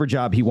get whatever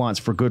job he wants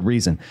for good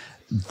reason.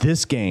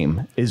 This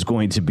game is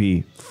going to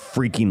be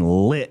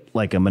freaking lit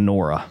like a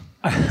menorah.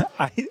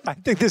 I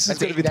think this is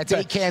going to be that's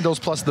 8 candles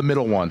plus the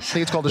middle one. I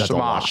think it's called the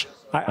shamash.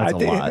 I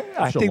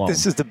think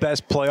this is the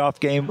best playoff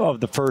game of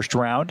the first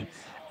round.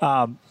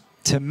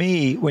 To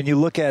me, when you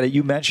look at it,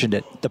 you mentioned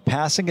it, the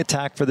passing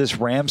attack for this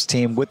Rams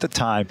team with the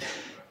time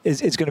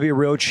is going to be a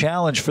real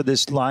challenge for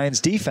this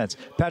Lions defense.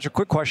 Patrick,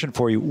 quick question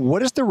for you.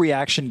 What is the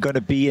reaction going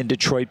to be in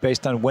Detroit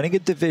based on winning a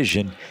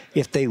division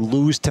if they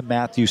lose to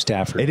Matthew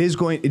Stafford? It is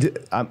going.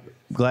 I'm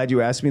glad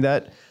you asked me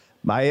that.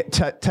 I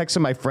texted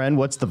my friend,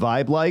 what's the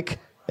vibe like?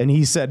 And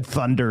he said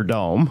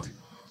Thunderdome.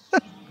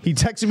 He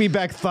texted me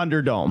back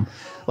Thunderdome.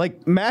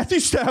 Like, Matthew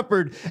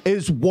Stafford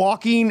is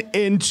walking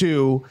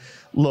into,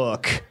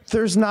 look,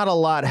 there's not a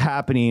lot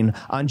happening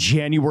on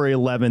January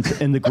 11th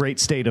in the great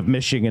state of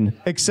Michigan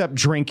except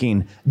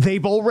drinking.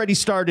 They've already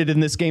started,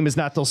 and this game is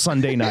not till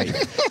Sunday night.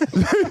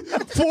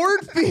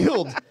 Ford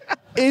Field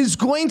is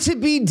going to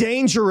be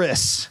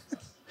dangerous.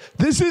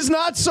 This is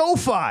not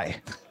SoFi.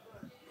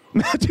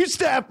 Matthew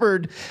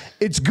Stafford,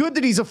 it's good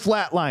that he's a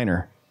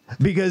flatliner,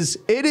 because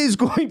it is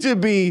going to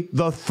be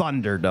the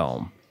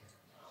Thunderdome.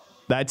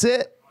 That's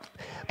it.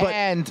 But,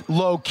 and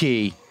low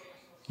key,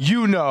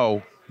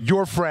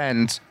 your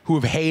friends who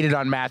have hated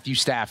on Matthew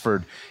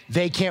Stafford,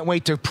 they can't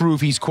wait to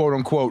prove he's quote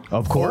unquote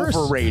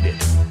overrated.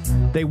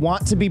 They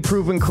want to be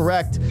proven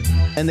correct,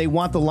 and they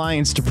want the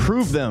Lions to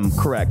prove them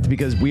correct,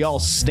 because we all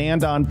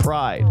stand on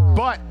pride.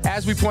 But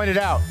as we pointed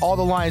out, all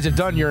the Lions have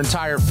done your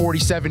entire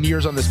 47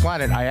 years on this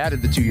planet, I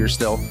added the 2 years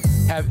still,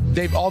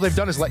 all they've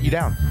done is let you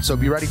down. So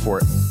be ready for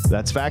it.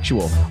 That's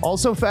factual.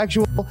 Also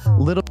factual,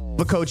 little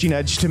of a coaching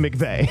edge to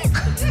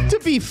McVay, to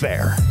be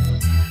fair.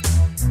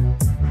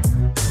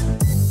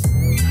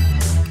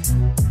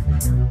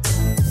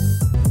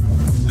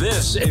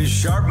 This is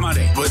Sharp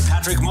Money with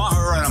Patrick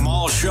Maher and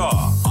Amal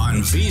Shaw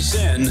on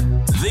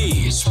VSiN,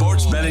 the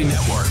Sports Betting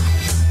Network.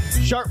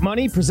 Sharp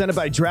Money presented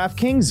by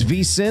DraftKings,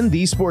 VSiN,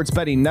 the Sports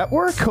Betting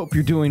Network. Hope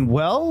you're doing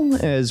well,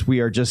 as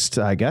we are just,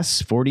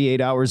 48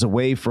 hours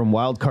away from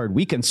Wildcard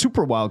Weekend,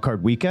 Super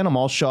Wildcard Weekend. I'm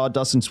Amal Shaw,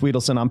 Dustin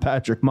Sweetelson. I'm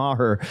Patrick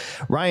Maher.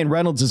 Ryan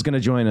Reynolds is going to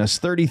join us,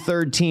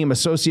 33rd Team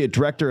Associate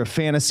Director of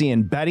Fantasy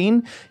and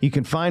Betting. You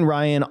can find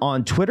Ryan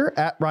on Twitter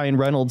at Ryan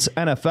Reynolds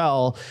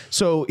NFL.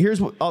 So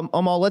here's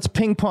Amal. Let's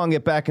ping pong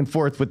it back and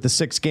forth with the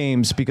 6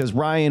 games, because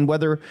Ryan,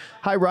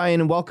 hi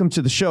Ryan, and welcome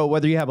to the show.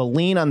 Whether you have a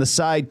lean on the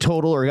side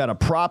total or you got a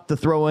prop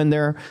to throw in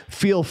there,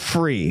 feel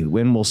free.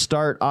 And we'll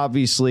start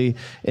obviously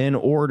in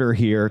order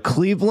here.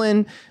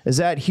 Cleveland is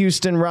at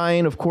Houston.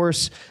 Ryan, of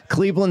course,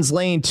 Cleveland's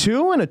laying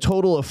 2 and a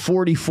total of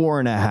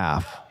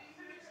 44.5.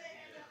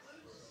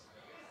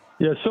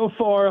 Yeah, so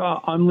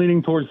far I'm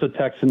leaning towards the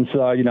Texans.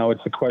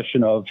 It's a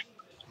question of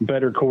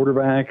better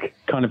quarterback,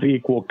 kind of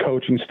equal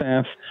coaching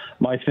staff.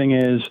 My thing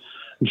is,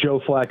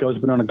 Joe Flacco's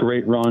been on a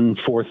great run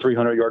for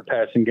 300-yard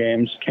passing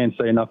games. Can't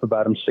say enough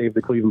about him. Saved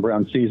the Cleveland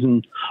Browns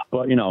season.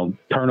 But,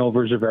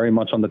 turnovers are very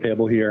much on the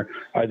table here.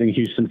 I think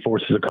Houston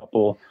forces a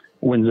couple,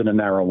 wins in a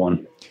narrow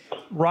one.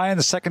 Ryan,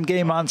 the second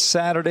game on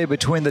Saturday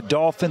between the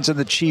Dolphins and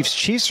the Chiefs.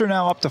 Chiefs are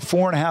now up to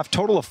 4.5,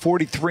 total of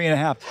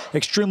 43.5.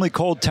 Extremely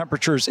cold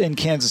temperatures in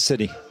Kansas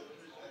City.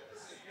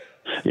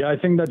 Yeah, I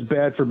think that's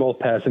bad for both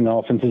passing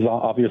offenses.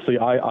 Obviously,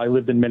 I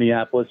lived in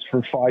Minneapolis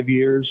for 5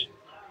 years.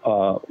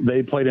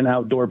 They played an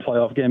outdoor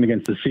playoff game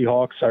against the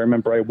Seahawks. I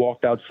remember I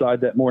walked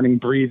outside that morning,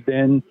 breathed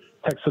in,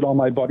 texted all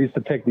my buddies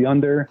to take the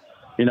under.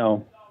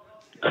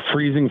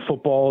 Freezing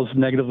footballs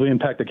negatively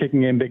impact the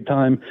kicking game big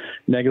time,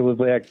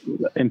 negatively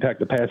impact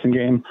the passing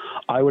game.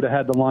 I would have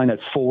had the line at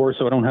 4,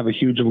 so I don't have a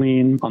huge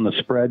lean on the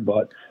spread,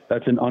 but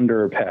that's an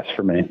under pass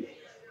for me.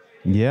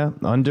 Yeah,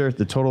 under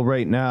the total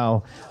right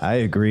now. I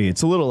agree.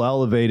 It's a little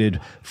elevated.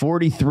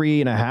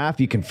 43.5.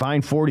 You can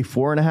find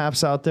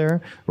 44.5s out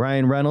there.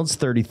 Ryan Reynolds,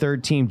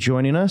 33rd Team,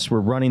 joining us. We're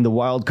running the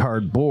wild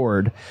card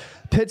board.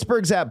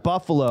 Pittsburgh's at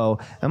Buffalo.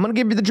 I'm going to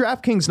give you the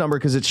DraftKings number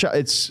because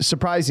it's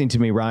surprising to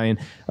me, Ryan.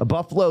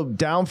 Buffalo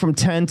down from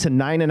 10 to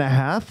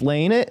 9.5,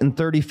 laying it, and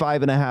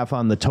 35.5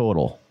 on the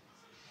total.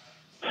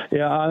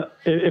 Yeah,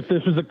 if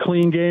this was a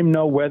clean game,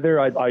 no weather,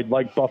 I'd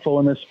like Buffalo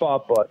in this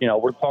spot. But,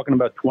 we're talking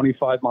about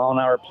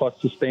 25-mile-an-hour plus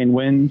sustained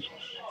winds.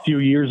 A few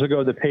years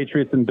ago, the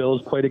Patriots and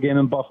Bills played a game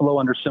in Buffalo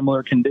under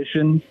similar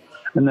conditions.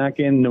 In that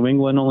game, New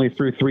England only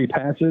threw 3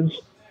 passes.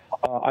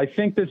 I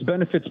think this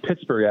benefits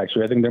Pittsburgh,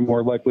 actually. I think they're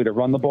more likely to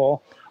run the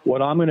ball.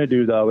 What I'm going to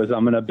do, though, is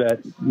I'm going to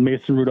bet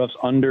Mason Rudolph's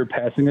under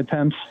passing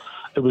attempts.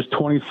 It was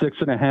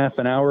 26.5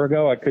 an hour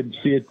ago. I could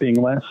see it being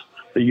less.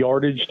 The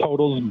yardage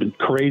total's been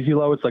crazy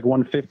low. It's like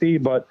 150,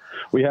 but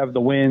we have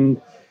the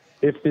wind.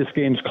 If this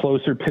game's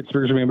closer,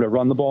 Pittsburgh's going to be able to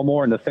run the ball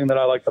more. And the thing that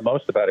I like the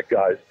most about it,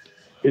 guys,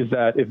 is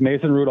that if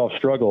Mason Rudolph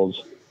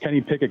struggles,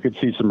 Kenny Pickett could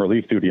see some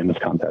relief duty in this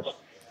contest.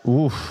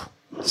 Oof.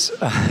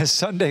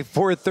 Sunday,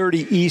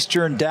 4:30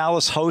 Eastern,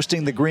 Dallas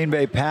hosting the Green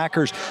Bay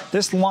Packers.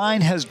 This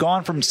line has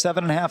gone from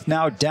 7.5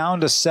 now down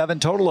to 7,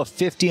 total of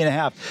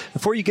 50.5.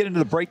 Before you get into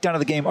the breakdown of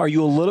the game, are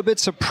you a little bit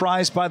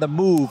surprised by the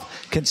move,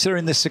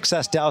 considering the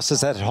success Dallas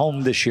has had at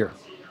home this year?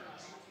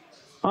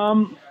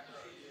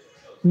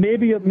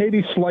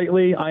 Maybe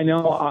slightly. I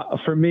know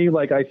for me,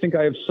 I think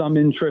I have some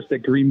interest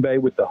at Green Bay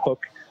with the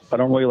hook. I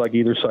don't really like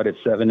either side at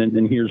 7,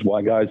 and here's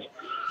why, guys.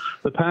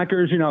 The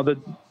Packers,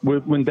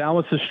 when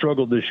Dallas has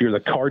struggled this year, the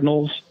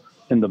Cardinals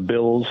and the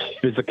Bills,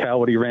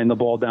 physicality ran the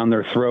ball down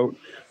their throat.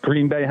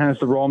 Green Bay has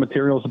the raw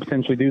materials to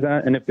potentially do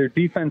that. And if their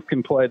defense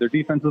can play, their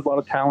defense has a lot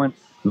of talent,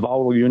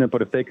 volatile unit,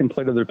 but if they can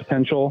play to their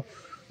potential,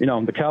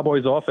 the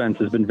Cowboys' offense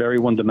has been very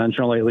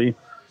one-dimensional lately.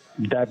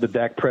 The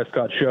Dak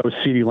Prescott show,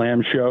 CeeDee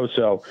Lamb show.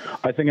 So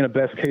I think in a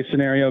best-case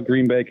scenario,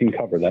 Green Bay can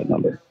cover that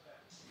number.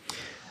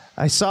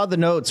 I saw the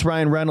notes.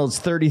 Ryan Reynolds,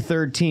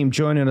 33rd team,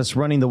 joining us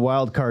running the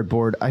wild card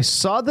board. I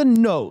saw the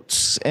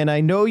notes, and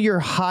I know you're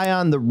high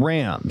on the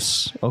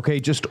Rams, okay,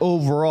 just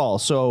overall.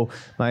 So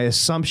my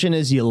assumption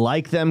is you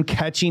like them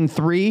catching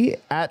 3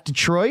 at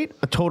Detroit,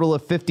 a total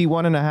of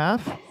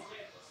 51.5.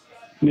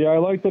 Yeah, I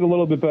liked it a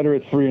little bit better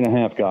at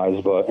 3.5,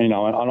 guys. But,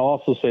 I'll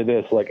also say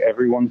this,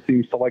 everyone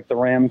seems to like the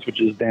Rams, which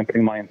is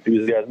dampening my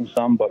enthusiasm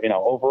some. But,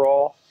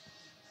 overall,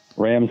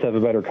 Rams have a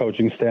better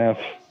coaching staff,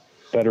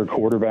 better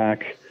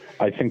quarterback.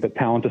 I think the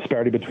talent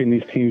disparity between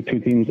these two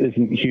teams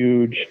isn't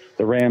huge.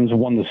 The Rams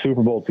won the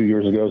Super Bowl 2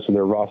 years ago, so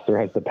their roster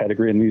has the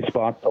pedigree in these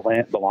spots. The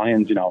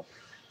Lions,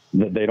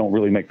 they don't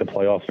really make the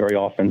playoffs very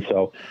often.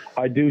 So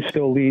I do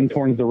still lean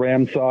towards the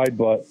Rams side,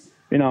 but,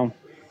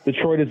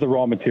 Detroit is the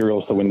raw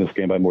materials to win this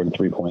game by more than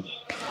 3 points.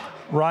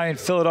 Ryan,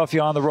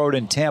 Philadelphia on the road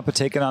in Tampa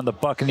taking on the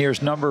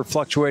Buccaneers. Number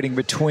fluctuating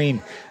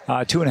between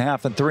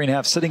 2.5 and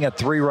 3.5, sitting at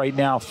 3 right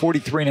now,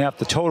 43.5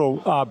 the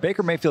total.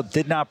 Baker Mayfield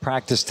did not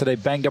practice today,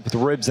 banged up with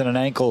ribs and an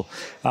ankle.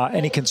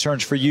 Any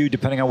concerns for you,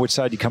 depending on which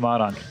side you come out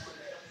on?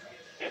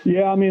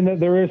 Yeah,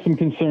 there is some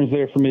concerns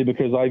there for me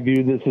because I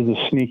view this as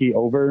a sneaky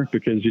over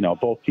because,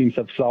 both teams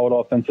have solid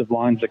offensive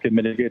lines that can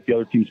mitigate the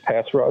other team's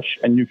pass rush,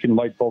 and you can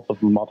light both of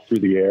them up through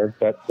the air.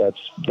 That's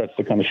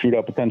the kind of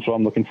shootout potential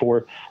I'm looking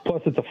for.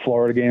 Plus, it's a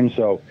Florida game,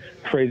 so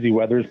crazy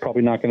weather is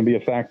probably not going to be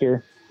a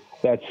factor.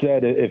 That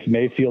said, if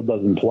Mayfield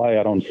doesn't play,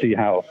 I don't see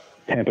how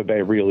Tampa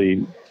Bay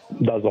really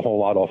does a whole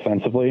lot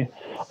offensively.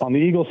 On the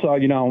Eagles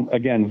side,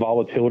 again,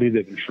 volatility.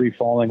 They've been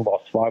free-falling,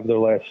 lost 5 of their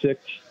last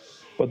 6.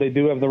 But they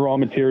do have the raw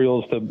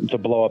materials to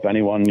blow up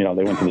anyone. They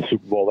went to the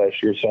Super Bowl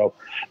last year. So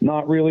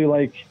not really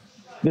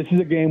this is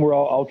a game where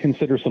I'll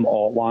consider some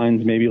alt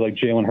lines, maybe like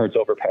Jalen Hurts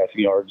over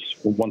passing yards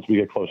once we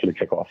get closer to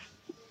kickoff.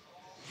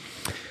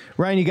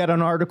 Ryan, you got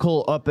an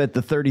article up at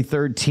the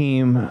 33rd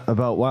team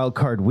about Wild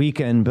Card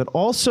Weekend, but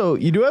also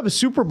you do have a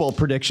Super Bowl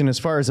prediction as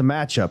far as a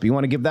matchup. You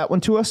want to give that one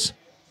to us?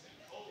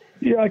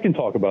 Yeah, I can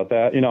talk about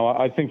that.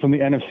 I think from the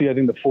NFC, I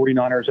think the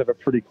 49ers have a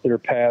pretty clear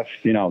path.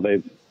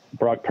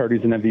 Brock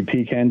Purdy's an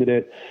MVP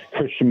candidate.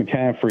 Christian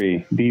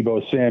McCaffrey,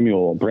 Deebo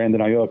Samuel, Brandon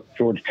Ayuk,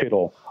 George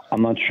Kittle.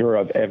 I'm not sure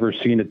I've ever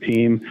seen a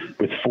team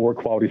with 4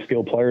 quality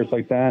skill players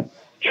like that.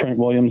 Trent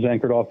Williams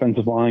anchored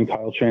offensive line.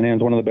 Kyle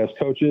Shanahan's one of the best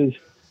coaches.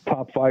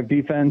 Top 5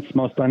 defense,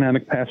 most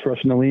dynamic pass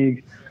rush in the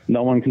league.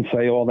 No one can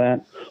say all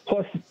that.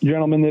 Plus,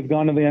 gentlemen, they've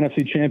gone to the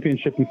NFC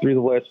Championship in 3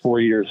 of the last 4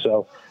 years,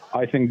 so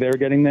I think they're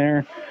getting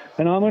there.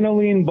 And I'm going to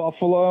lean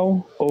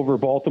Buffalo over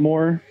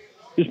Baltimore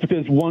just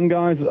because one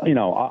guy's,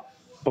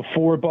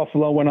 before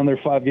Buffalo went on their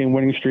 5-game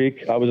winning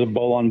streak, I was a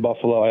bull on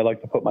Buffalo. I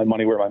like to put my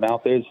money where my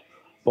mouth is.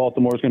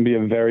 Baltimore's going to be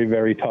a very,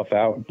 very tough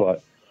out,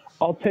 but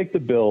I'll take the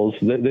Bills.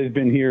 They've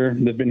been here.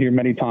 They've been here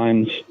many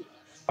times.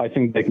 I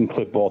think they can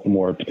clip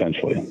Baltimore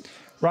potentially.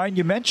 Ryan,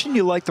 you mentioned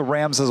you like the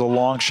Rams as a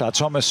long shot,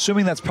 so I'm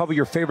assuming that's probably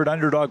your favorite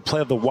underdog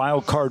play of the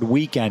Wild Card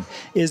Weekend.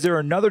 Is there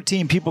another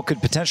team people could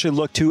potentially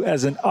look to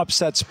as an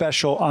upset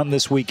special on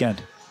this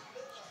weekend?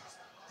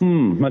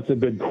 That's a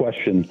good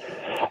question.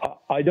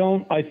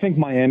 I think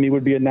Miami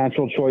would be a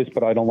natural choice,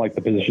 but I don't like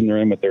the position they're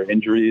in with their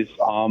injuries.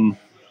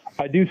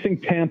 I do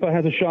think Tampa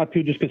has a shot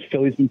too, just because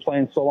Philly's been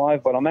playing so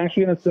live, but I'm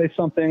actually going to say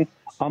something.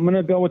 I'm going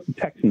to go with the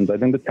Texans. I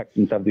think the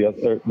Texans have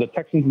the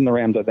Texans and the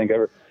Rams, I think,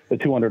 are the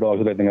 2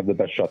 underdogs that I think have the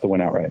best shot to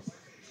win outright.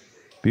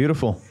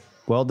 Beautiful.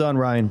 Well done,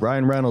 Ryan.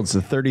 Ryan Reynolds, the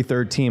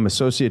 33rd team,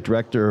 Associate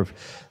Director of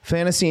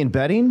Fantasy and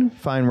Betting.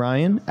 Find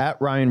Ryan at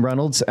Ryan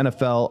Reynolds,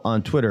 NFL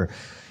on Twitter.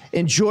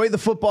 Enjoy the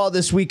football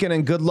this weekend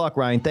and good luck,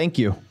 Ryan. Thank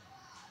you.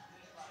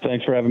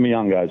 Thanks for having me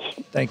on, guys.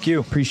 Thank you.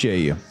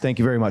 Appreciate you. Thank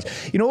you very much.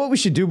 You know what we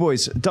should do,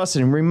 boys?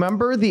 Dustin,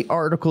 remember the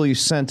article you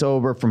sent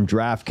over from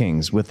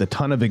DraftKings with a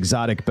ton of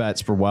exotic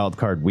bets for Wild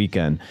Card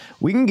Weekend?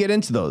 We can get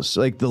into those,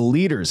 like the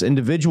leaders,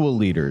 individual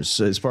leaders,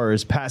 as far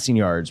as passing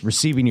yards,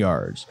 receiving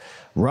yards,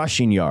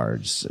 rushing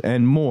yards,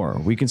 and more.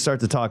 We can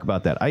start to talk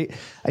about that. I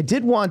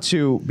did want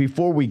to,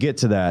 before we get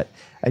to that,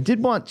 I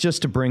did want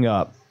just to bring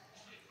up,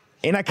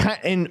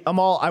 and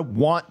Amal, I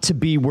want to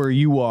be where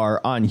you are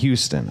on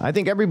Houston. I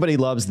think everybody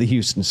loves the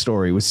Houston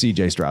story with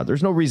C.J. Stroud.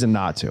 There's no reason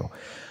not to.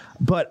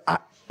 But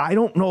I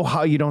don't know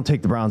how you don't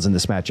take the Browns in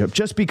this matchup,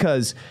 just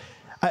because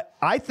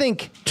I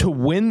think to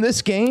win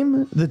this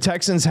game, the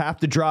Texans have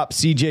to drop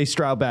C.J.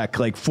 Stroud back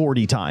like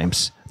 40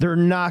 times. They're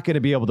not going to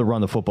be able to run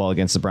the football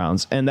against the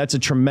Browns, and that's a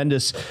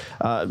tremendous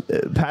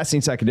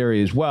passing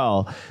secondary as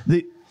well.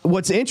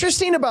 What's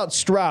interesting about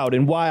Stroud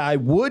and why I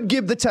would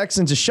give the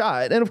Texans a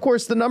shot, and of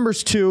course the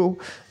number's 2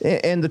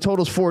 and the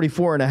total's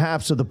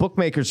 44.5, so the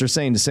bookmakers are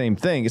saying the same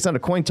thing. It's not a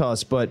coin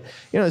toss, but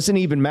it's an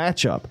even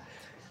matchup.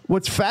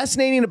 What's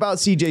fascinating about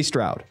C.J.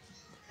 Stroud,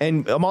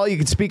 and Amal, you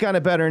can speak on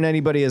it better than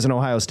anybody as an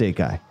Ohio State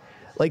guy.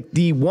 Like,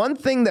 the one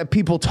thing that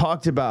people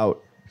talked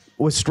about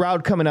with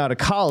Stroud coming out of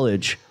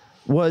college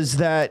was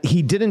that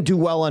he didn't do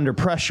well under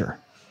pressure.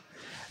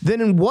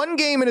 Then in one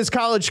game in his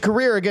college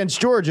career against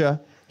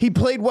Georgia, he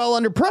played well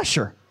under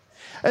pressure.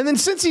 And then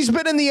since he's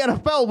been in the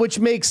NFL, which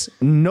makes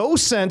no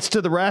sense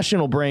to the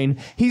rational brain,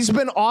 he's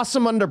been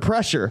awesome under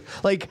pressure.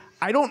 Like,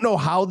 I don't know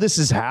how this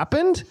has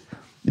happened,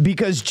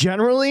 because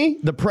generally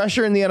the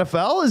pressure in the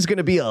NFL is going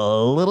to be a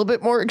little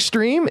bit more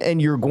extreme,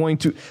 and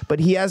but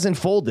he hasn't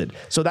folded.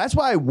 So that's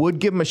why I would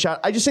give him a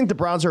shot. I just think the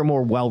Browns are a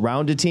more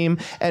well-rounded team,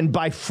 and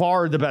by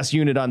far the best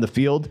unit on the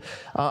field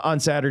on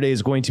Saturday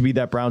is going to be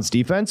that Browns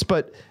defense.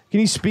 But can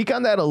you speak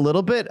on that a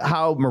little bit?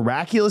 How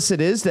miraculous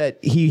it is that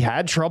he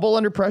had trouble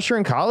under pressure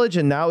in college,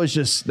 and now is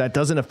just that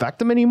doesn't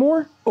affect him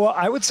anymore? Well,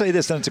 I would say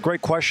this, and it's a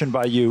great question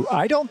by you.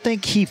 I don't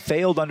think he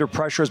failed under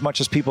pressure as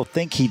much as people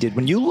think he did.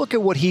 When you look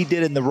at what he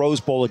did in the Rose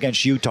Bowl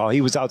against Utah,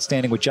 he was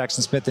outstanding with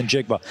Jackson Smith and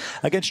Jigba.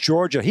 Against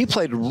Georgia, he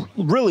played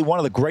really one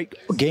of the great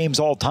games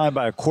all time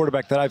by a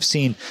quarterback that I've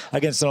seen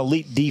against an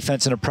elite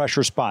defense in a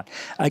pressure spot.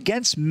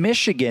 Against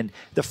Michigan,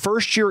 the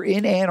first year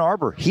in Ann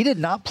Arbor, he did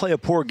not play a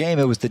poor game.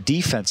 It was the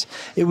defense.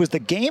 It was the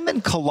game in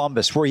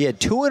Columbus where he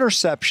had 2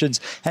 interceptions,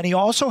 and he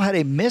also had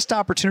a missed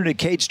opportunity to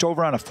Cade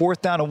Stover on a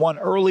 4th down and 1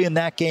 early in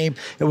that game.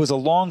 It was a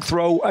long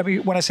throw. I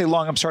mean, when I say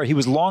long, I'm sorry, he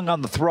was long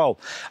on the throw.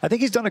 I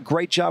think he's done a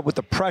great job with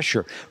the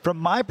pressure. From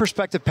my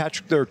perspective,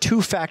 Patrick, there are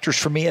 2 factors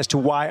for me as to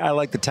why I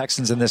like the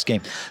Texans in this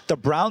game. The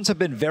Browns have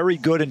been very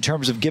good in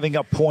terms of giving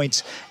up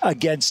points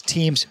against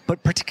teams,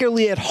 but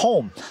particularly at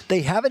home.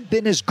 They haven't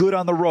been as good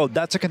on the road.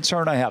 That's a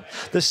concern I have.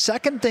 The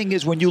second thing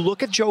is when you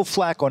look at Joe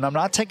Flacco, and I'm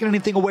not taking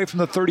anything away from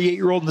the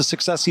 38-year-old and the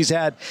success he's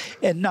had,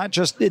 and not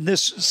just in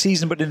this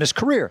season, but in his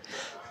career.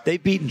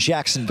 They've beaten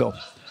Jacksonville,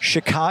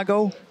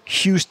 Chicago,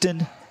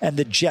 Houston, and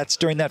the Jets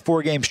during that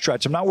 4-game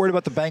stretch. I'm not worried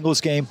about the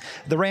Bengals game.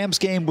 The Rams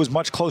game was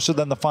much closer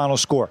than the final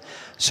score.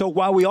 So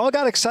while we all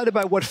got excited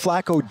by what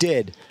Flacco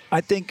did,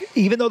 I think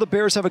even though the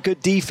Bears have a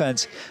good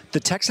defense, the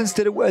Texans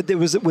did it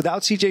was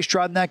without C.J.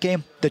 Stroud in that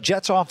game. The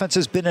Jets offense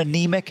has been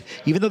anemic.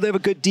 Even though they have a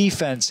good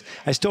defense,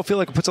 I still feel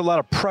like it puts a lot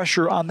of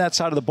pressure on that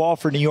side of the ball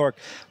for New York.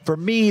 For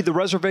me, the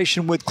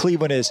reservation with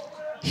Cleveland is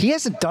he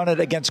hasn't done it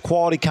against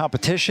quality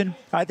competition.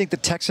 I think the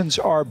Texans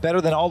are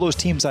better than all those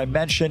teams I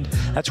mentioned.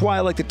 That's why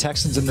I like the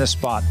Texans in this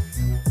spot.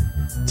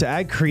 To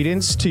add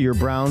credence to your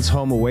Browns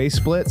home-away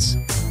splits,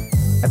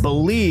 I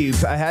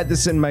believe I had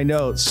this in my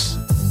notes.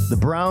 The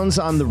Browns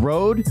on the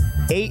road,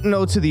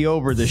 8-0 to the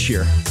over this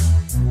year.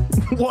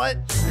 What?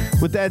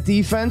 With that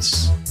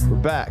defense, we're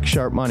back.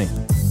 Sharp money.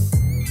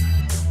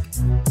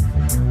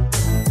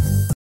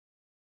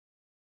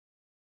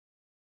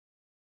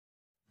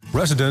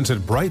 Residents at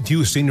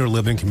Brightview Senior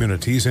Living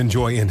Communities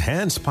enjoy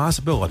enhanced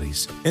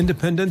possibilities,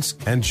 independence,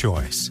 and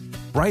choice.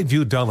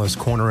 Brightview Dulles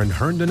Corner in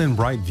Herndon and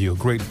Brightview,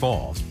 Great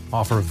Falls,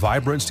 offer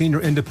vibrant senior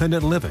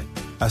independent living,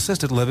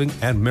 assisted living,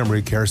 and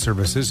memory care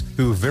services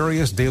through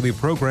various daily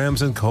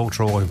programs and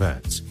cultural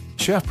events.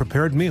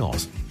 Chef-prepared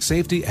meals,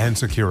 safety and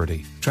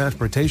security,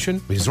 transportation,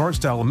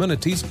 resort-style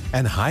amenities,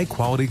 and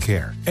high-quality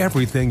care.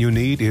 Everything you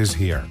need is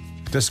here.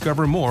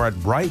 Discover more at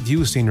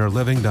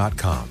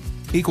brightviewseniorliving.com.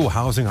 Equal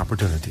housing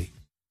opportunity.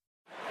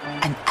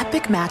 An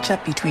epic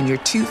matchup between your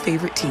 2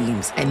 favorite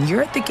teams, and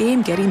you're at the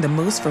game getting the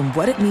most from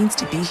what it means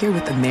to be here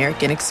with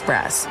American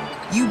Express.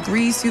 You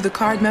breeze through the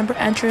card member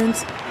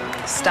entrance,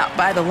 stop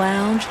by the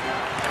lounge.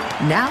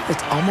 Now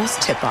it's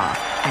almost tip-off,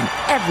 and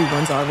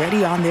everyone's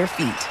already on their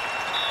feet.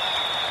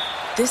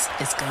 This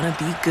is gonna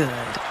be good.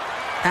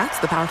 That's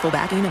the powerful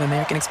backing of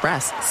American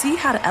Express. See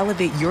how to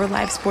elevate your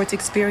live sports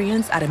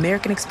experience at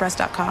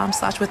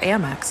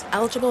americanexpress.com/withAmex.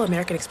 Eligible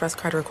American Express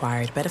card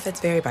required.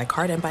 Benefits vary by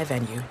card and by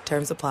venue.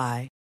 Terms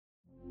apply.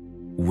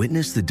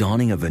 Witness the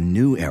dawning of a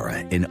new era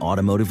in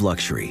automotive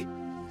luxury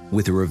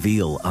with a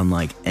reveal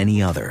unlike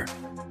any other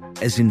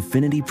as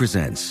Infiniti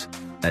presents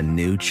a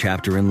new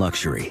chapter in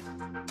luxury,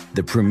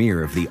 the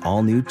premiere of the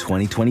all-new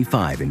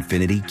 2025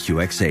 Infiniti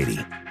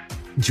QX80.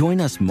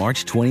 Join us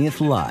March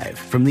 20th live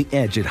from the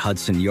Edge at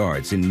Hudson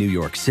Yards in New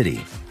York City,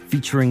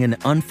 featuring an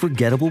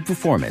unforgettable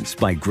performance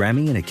by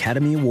Grammy and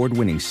Academy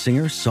Award-winning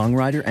singer,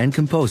 songwriter, and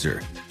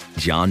composer,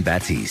 Jon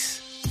Batiste.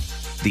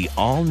 The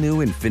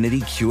all-new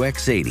Infiniti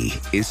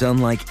QX80 is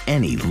unlike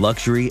any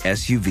luxury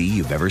SUV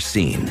you've ever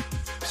seen.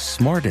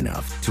 Smart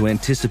enough to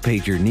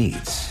anticipate your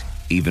needs,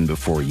 even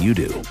before you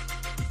do.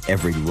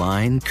 Every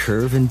line,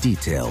 curve, and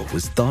detail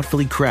was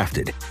thoughtfully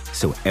crafted,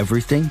 so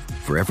everything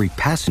for every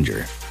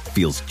passenger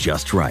feels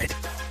just right.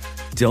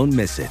 Don't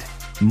miss it.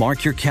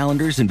 Mark your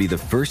calendars and be the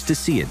first to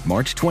see it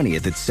March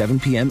 20th at 7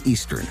 p.m.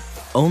 Eastern,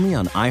 only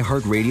on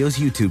iHeartRadio's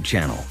YouTube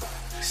channel.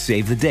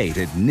 Save the date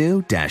at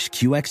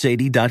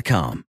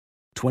new-QX80.com.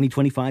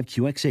 2025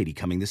 QX80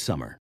 coming this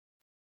summer.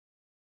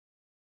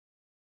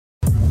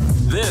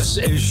 This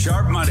is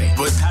Sharp Money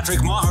with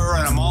Patrick Maher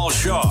and Amal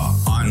Shaw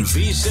on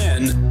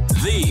VSiN,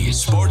 the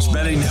Sports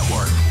Betting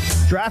Network.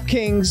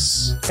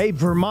 DraftKings, hey,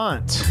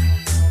 Vermont.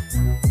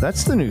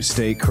 That's the new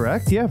state,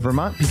 correct? Yeah,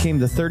 Vermont became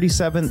the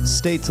 37th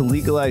state to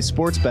legalize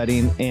sports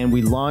betting, and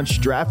we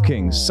launched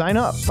DraftKings. Sign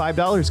up.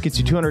 $5 gets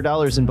you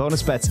 $200 in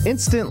bonus bets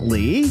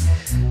instantly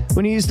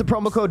when you use the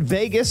promo code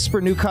VEGAS for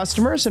new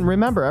customers. And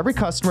remember, every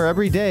customer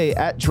every day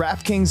at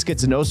DraftKings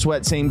gets a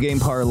no-sweat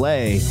same-game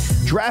parlay.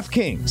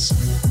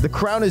 DraftKings, the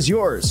crown is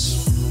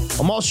yours.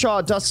 Amal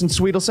Shaw, Dustin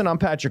Sweetelson, I'm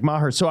Patrick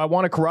Maher. So I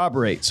want to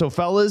corroborate. So,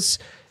 fellas,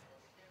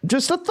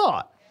 just a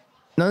thought.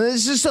 Now, this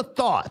is just a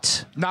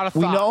thought. Not a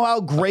thought. We know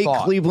how great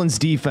Cleveland's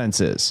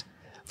defense is.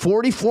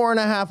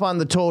 44.5 on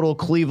the total,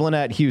 Cleveland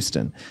at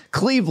Houston.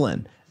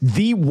 Cleveland,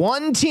 the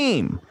one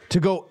team to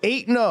go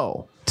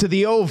 8-0 to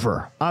the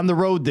over on the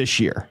road this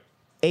year.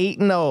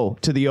 8-0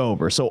 to the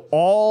over. So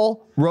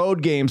all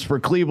road games for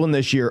Cleveland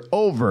this year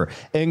over,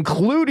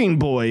 including,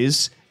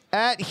 boys,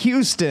 at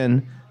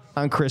Houston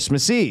on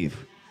Christmas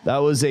Eve. That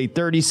was a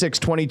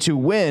 36-22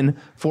 win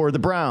for the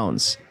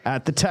Browns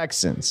at the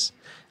Texans.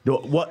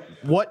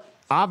 What?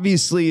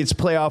 Obviously, it's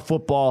playoff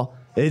football.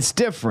 It's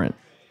different.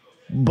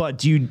 But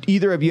do you,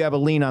 either of you have a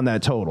lean on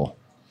that total?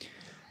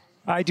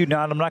 I do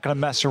not. I'm not going to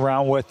mess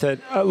around with it.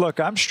 Look,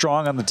 I'm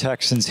strong on the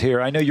Texans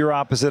here. I know you're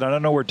opposite. I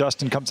don't know where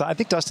Dustin comes on. I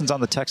think Dustin's on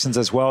the Texans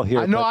as well here.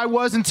 I know I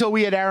was until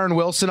we had Aaron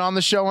Wilson on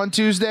the show on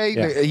Tuesday.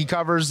 Yeah. He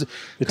covers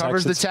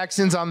the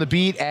Texans on the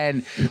beat,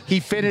 and he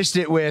finished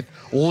it with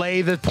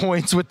lay the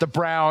points with the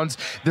Browns.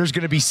 There's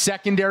going to be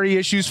secondary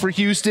issues for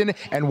Houston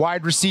and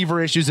wide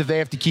receiver issues if they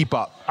have to keep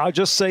up. I'll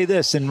just say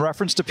this in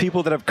reference to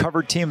people that have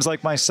covered teams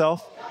like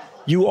myself.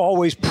 You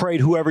always prayed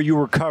whoever you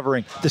were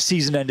covering, the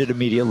season ended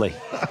immediately.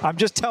 I'm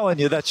just telling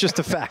you, that's just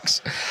the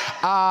facts.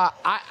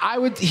 I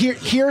would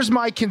here's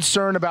my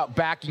concern about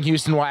backing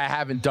Houston, why I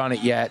haven't done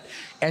it yet.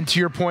 And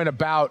to your point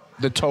about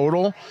the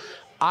total,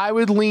 I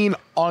would lean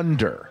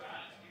under,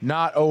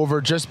 not over,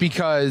 just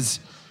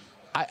because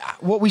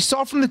what we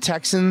saw from the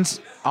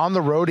Texans on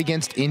the road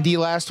against Indy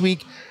last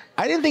week,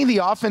 I didn't think the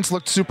offense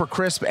looked super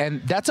crisp,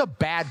 and that's a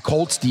bad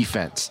Colts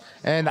defense.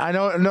 And I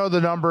know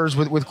the numbers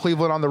with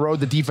Cleveland on the road,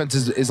 the defense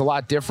is a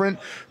lot different,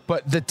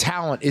 but the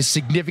talent is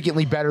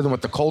significantly better than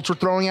what the Colts are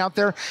throwing out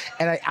there.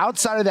 And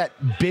outside of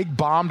that big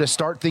bomb to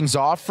start things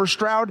off for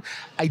Stroud,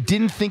 I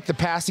didn't think the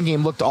passing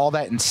game looked all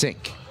that in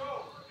sync.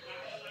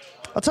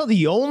 I'll tell you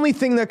the only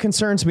thing that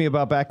concerns me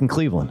about backing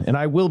Cleveland, and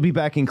I will be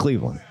backing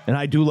Cleveland, and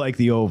I do like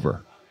the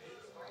over.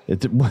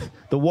 The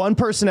one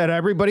person that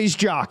everybody's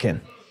jocking,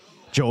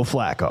 Joe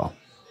Flacco.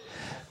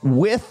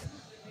 With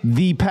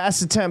the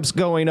pass attempts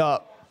going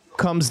up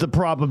comes the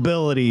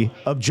probability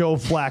of Joe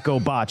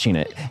Flacco botching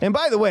it. And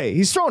by the way,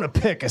 he's thrown a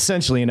pick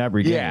essentially in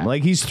every game. Yeah.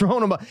 Like he's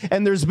thrown them,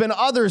 and there's been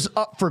others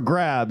up for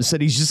grabs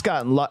that he's just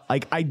gotten luck.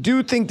 Like I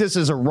do think this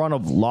is a run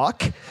of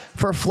luck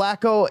for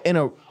Flacco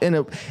in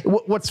a.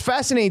 What's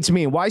fascinating to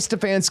me, why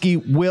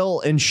Stefanski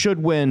will and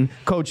should win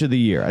Coach of the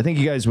Year. I think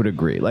you guys would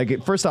agree.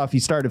 Like first off, he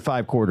started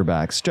 5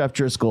 quarterbacks, Jeff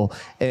Driscoll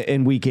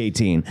in Week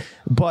 18,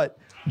 but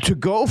to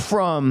go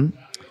from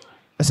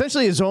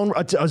essentially a zone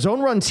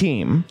run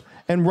team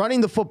and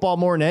running the football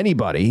more than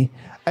anybody,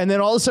 and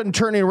then all of a sudden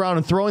turning around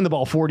and throwing the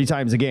ball 40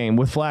 times a game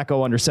with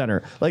Flacco under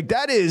center, like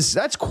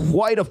that's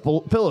quite a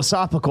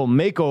philosophical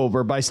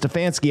makeover by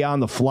Stefanski on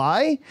the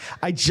fly.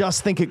 I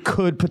just think it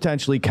could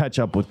potentially catch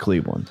up with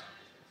Cleveland.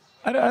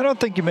 I don't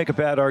think you make a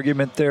bad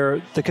argument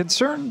there. The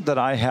concern that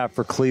I have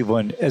for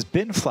Cleveland has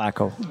been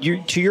Flacco.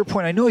 To your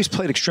point, I know he's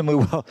played extremely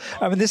well.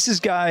 I mean, this is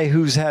a guy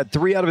who's had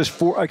 4 out of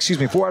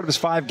his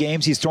 5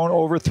 games. He's thrown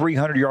over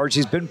 300 yards.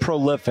 He's been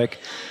prolific.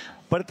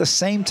 But at the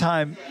same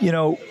time,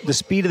 the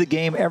speed of the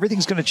game,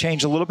 everything's going to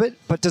change a little bit.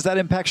 But does that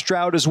impact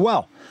Stroud as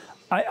well?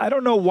 I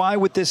don't know why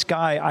with this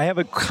guy. I have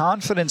a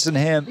confidence in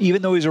him,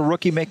 even though he's a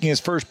rookie making his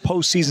first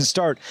postseason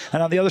start.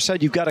 And on the other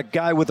side, you've got a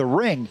guy with a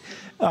ring.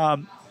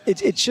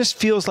 It just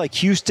feels like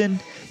Houston.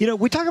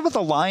 We talk about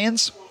the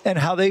Lions and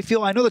how they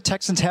feel. I know the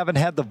Texans haven't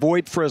had the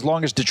void for as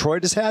long as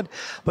Detroit has had.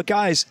 But,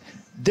 guys,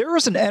 there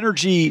is an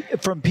energy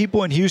from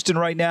people in Houston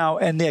right now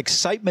and the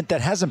excitement that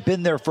hasn't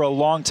been there for a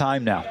long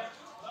time now.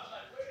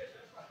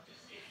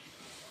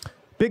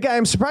 Big guy,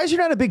 I'm surprised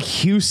you're not a big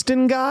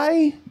Houston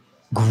guy.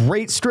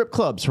 Great strip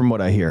clubs, from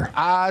what I hear.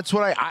 It's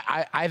what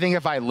I think.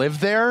 If I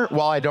lived there,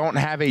 while I don't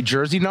have a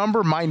jersey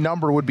number, my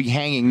number would be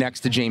hanging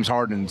next to James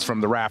Harden's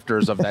from the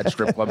rafters of that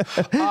strip club.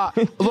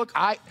 Look,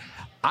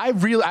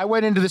 I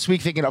went into this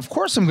week thinking, of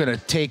course I'm going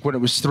to take when it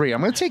was 3. I'm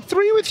going to take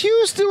 3 with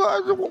Houston.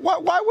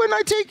 Why wouldn't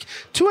I take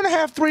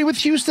 2.5, 3 with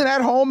Houston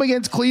at home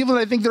against Cleveland?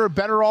 I think they're a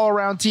better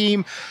all-around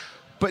team.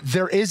 But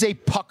there is a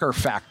pucker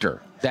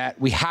factor that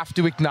we have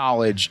to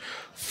acknowledge.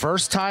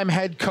 First-time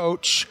head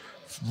coach,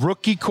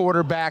 rookie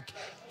quarterback.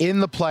 in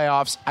the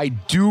playoffs. I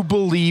do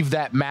believe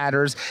that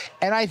matters.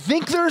 And I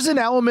think there's an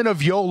element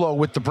of YOLO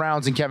with the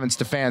Browns and Kevin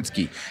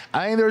Stefanski.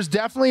 I think there's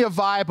definitely a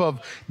vibe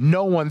of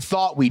no one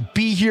thought we'd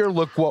be here.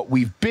 Look what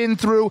we've been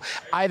through.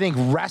 I think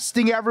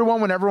resting everyone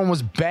when everyone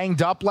was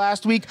banged up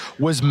last week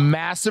was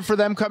massive for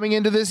them coming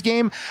into this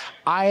game.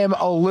 I am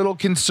a little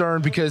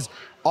concerned because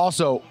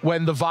also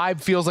when the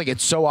vibe feels like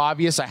it's so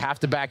obvious I have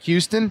to back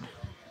Houston,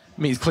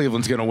 means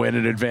Cleveland's going to win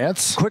in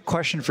advance. Quick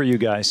question for you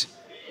guys.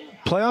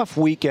 Playoff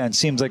weekend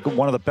seems like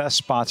one of the best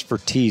spots for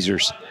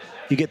teasers.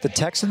 You get the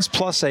Texans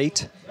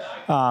 +8.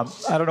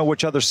 I don't know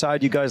which other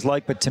side you guys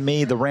like, but to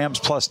me, the Rams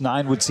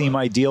 +9 would seem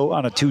ideal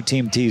on a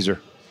 2-team teaser.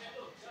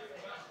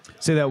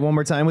 Say that one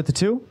more time with the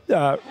 2.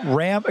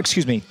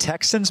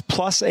 Texans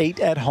 +8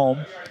 at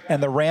home,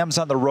 and the Rams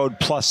on the road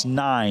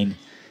 +9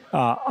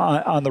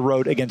 on the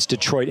road against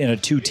Detroit in a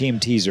 2-team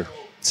teaser,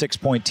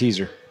 6-point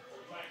teaser.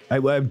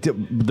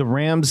 The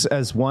Rams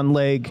as one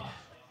leg,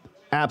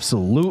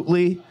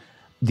 absolutely.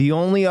 The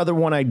only other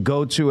one I'd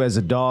go to as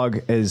a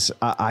dog is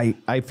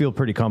I feel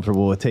pretty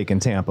comfortable with taking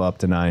Tampa up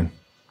to 9.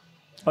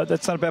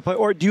 That's not a bad play.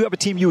 Or do you have a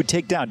team you would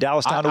take down?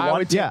 Dallas down to 1? I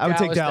would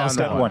take Dallas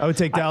down 1. I would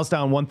take Dallas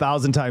down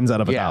 1,000 times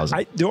out of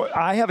 1,000.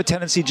 I have a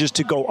tendency just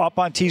to go up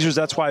on teasers.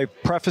 That's why I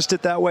prefaced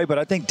it that way. But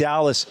I think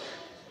Dallas,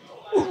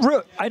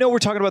 I know we're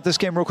talking about this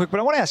game real quick,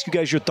 but I want to ask you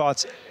guys your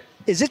thoughts.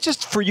 Is it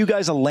just for you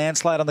guys a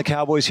landslide on the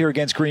Cowboys here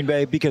against Green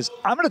Bay? Because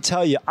I'm going to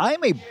tell you,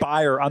 I'm a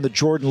buyer on the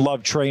Jordan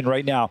Love train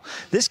right now.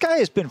 This guy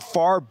has been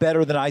far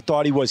better than I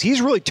thought he was.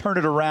 He's really turned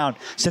it around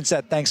since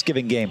that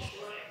Thanksgiving game.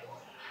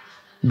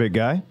 Big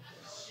guy.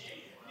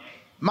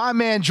 My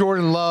man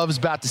Jordan Love's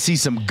about to see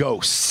some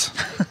ghosts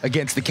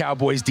against the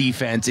Cowboys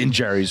defense in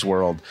Jerry's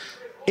world.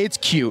 It's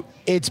cute.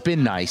 It's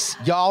been nice.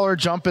 Y'all are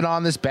jumping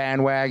on this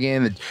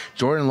bandwagon that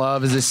Jordan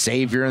Love is a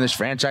savior and this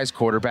franchise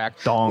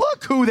quarterback.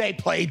 Look who they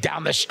played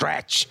down the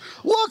stretch.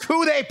 Look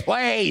who they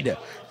played.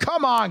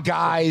 Come on,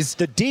 guys.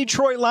 The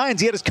Detroit Lions.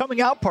 He had his coming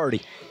out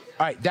party.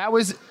 All right, that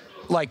was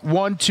like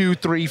 1, 2,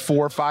 3,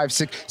 4, 5,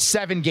 6,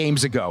 7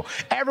 games ago.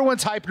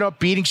 Everyone's hyping up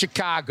beating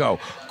Chicago.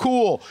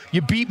 Cool.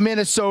 You beat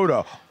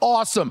Minnesota.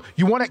 Awesome.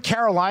 You won at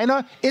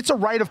Carolina. It's a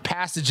rite of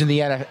passage in the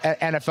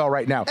NFL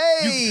right now.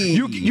 Hey!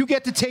 You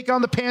get to take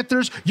on the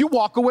Panthers. You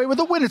walk away with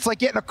a win. It's like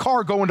getting a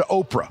car going to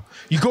Oprah.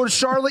 You go to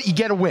Charlotte, you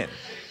get a win.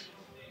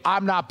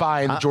 I'm not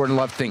buying the Jordan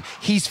Love thing.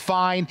 He's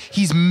fine.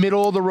 He's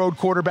middle of the road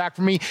quarterback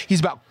for me.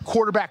 He's about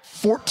quarterback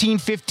 14,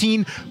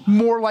 15,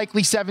 more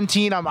likely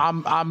 17.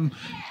 I'm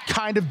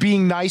kind of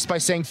being nice by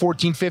saying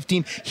 14,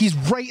 15. He's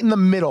right in the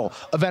middle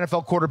of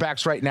NFL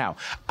quarterbacks right now.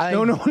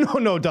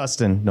 No,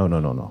 Dustin.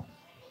 No.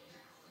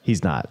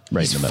 He's not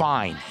right in the middle.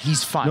 Fine.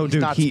 He's fine. No, he's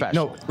dude, not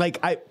special.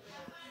 I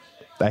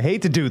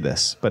hate to do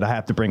this, but I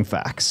have to bring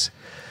facts.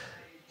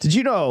 Did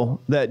you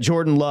know that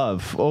Jordan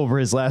Love, over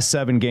his last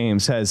 7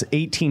 games, has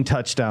 18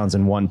 touchdowns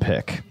and 1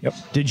 pick? Yep.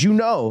 Did you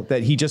know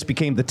that he just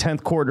became the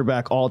 10th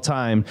quarterback all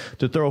time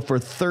to throw for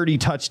 30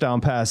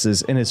 touchdown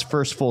passes in his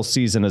first full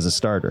season as a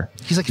starter?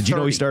 He's like 30. Did you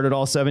know he started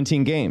all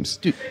 17 games?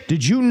 Dude.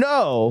 Did you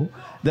know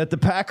that the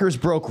Packers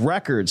broke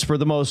records for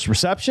the most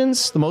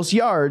receptions, the most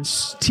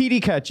yards,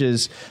 TD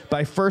catches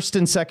by first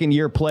and second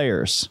year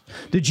players?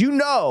 Did you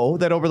know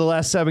that over the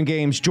last 7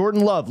 games,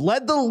 Jordan Love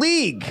led the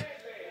league,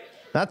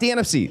 not the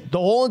NFC, the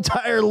whole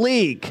entire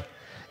league,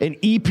 in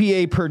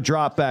EPA per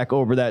dropback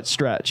over that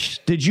stretch?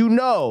 Did you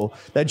know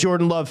that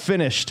Jordan Love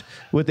finished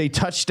with a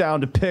touchdown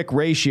to pick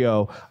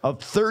ratio of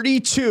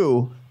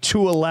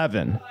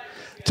 32-11?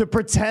 To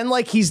pretend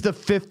like he's the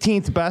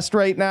 15th best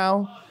right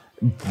now,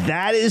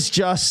 that is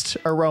just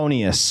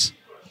erroneous.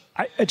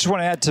 I just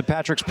want to add to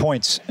Patrick's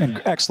points, and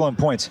excellent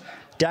points.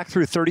 Dak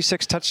threw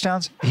 36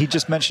 touchdowns. He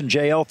just mentioned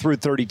JL threw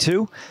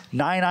 32.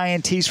 9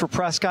 INTs for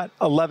Prescott,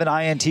 11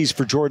 INTs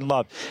for Jordan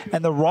Love.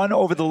 And the run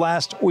over the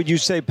last, would you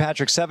say,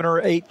 Patrick, 7 or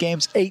 8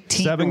 games?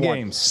 18 7 to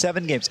games.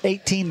 7 games,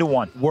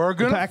 18-1. We're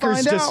going to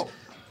find out.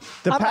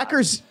 The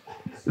Packers...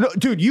 No,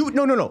 dude,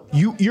 no.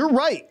 You're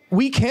right.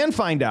 We can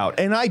find out.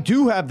 And I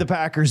do have the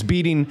Packers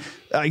beating...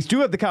 I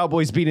do have the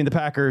Cowboys beating the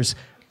Packers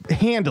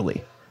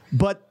handily.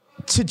 But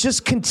to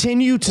just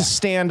continue to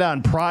stand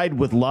on pride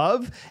with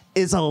Love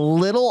is a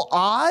little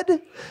odd.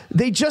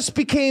 They just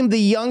became the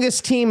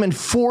youngest team in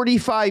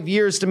 45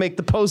 years to make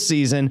the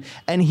postseason,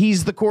 and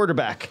he's the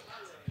quarterback.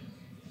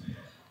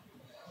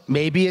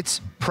 Maybe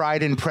it's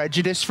pride and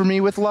prejudice for me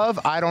with Love.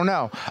 I don't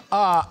know.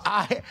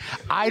 I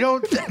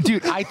don't,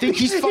 dude. I think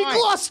he's fine. He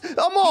glossed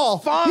them all.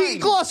 He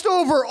glossed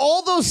over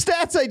all those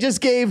stats I just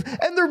gave,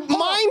 and they're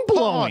mind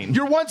blowing.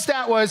 Your one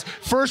stat was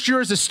first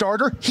year as a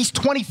starter. He's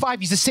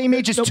 25. He's the same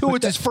age as Tua.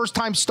 It's his first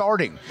time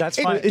starting.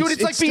 That's fine. Dude,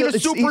 it's like being a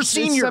super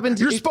senior.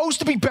 You're supposed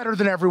to be better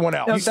than everyone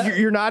else.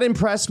 You're not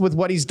impressed with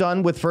what he's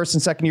done with first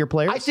and second year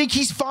players? I think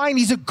he's fine.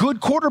 He's a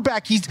good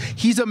quarterback.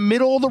 He's a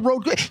middle of the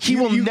road. He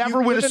will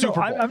never win a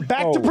Super Bowl.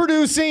 Back to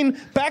producing.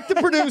 Back to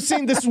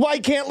producing. This is why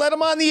you can't let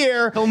him on the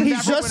air.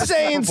 He's just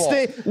saying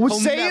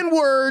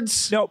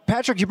words. No,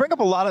 Patrick, you bring up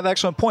a lot of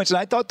excellent points, and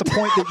I thought the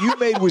point that you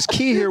made was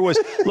key here was,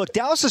 look,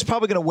 Dallas is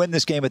probably going to win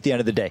this game at the end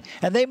of the day,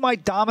 and they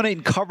might dominate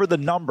and cover the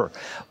number.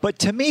 But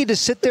to me, to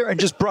sit there and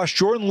just brush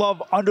Jordan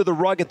Love under the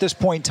rug at this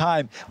point in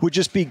time would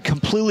just be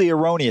completely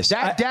erroneous.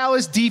 That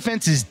Dallas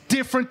defense is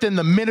different than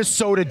the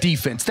Minnesota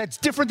defense. That's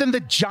different than the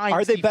Giants.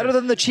 Are they better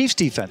than the Chiefs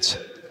defense?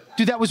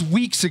 Dude, that was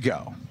weeks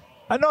ago.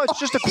 I know, it's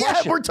just a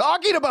question. Yeah, we're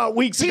talking about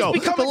weeks ago.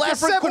 Become the last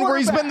 7 where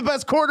he's been the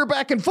best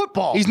quarterback in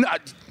football. He's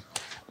not.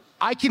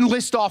 I can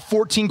list off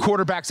 14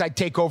 quarterbacks I'd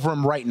take over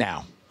him right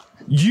now.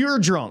 You're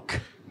drunk.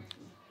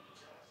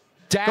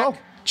 Dak,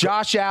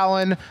 Josh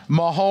Allen,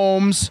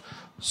 Mahomes,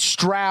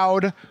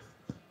 Stroud,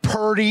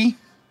 Purdy,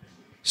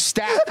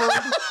 Stafford,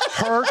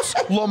 Hurts,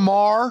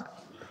 Lamar,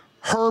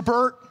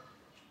 Herbert,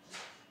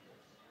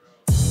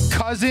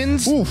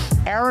 Cousins,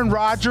 Aaron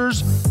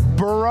Rodgers,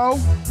 Burrow.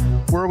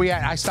 Where are we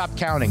at? I stopped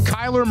counting.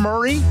 Kyler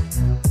Murray.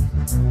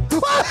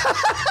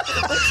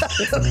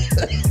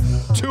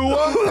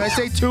 Tua. Did I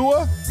say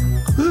Tua?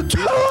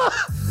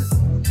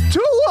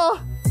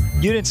 Tua.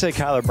 You didn't say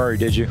Kyler Murray,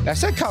 did you? I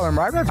said Kyler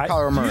Murray. I'd rather have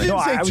Kyler Murray. You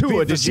didn't say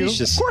Tua, did you?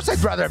 Of course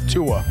I'd rather have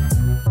Tua.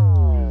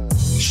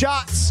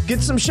 Shots.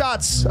 Get some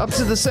shots up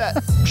to the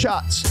set.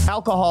 Shots.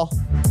 Alcohol.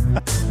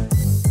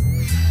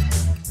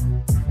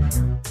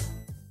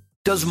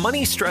 Does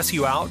money stress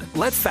you out?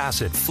 Let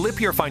Facet flip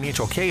your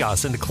financial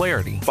chaos into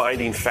clarity.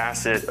 Finding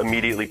Facet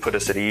immediately put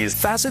us at ease.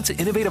 Facet's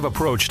innovative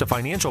approach to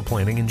financial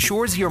planning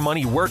ensures your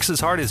money works as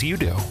hard as you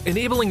do,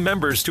 enabling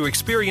members to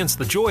experience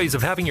the joys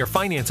of having your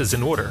finances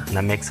in order. And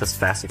that makes us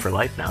Facet for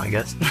life now, I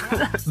guess.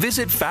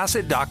 Visit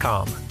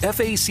Facet.com,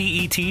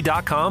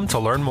 FACET.com to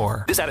learn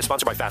more. This ad is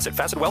sponsored by Facet.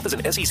 Facet Wealth is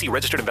an SEC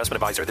registered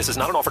investment advisor. This is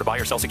not an offer to buy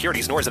or sell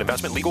securities, nor is it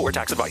investment, legal, or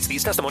tax advice.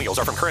 These testimonials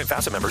are from current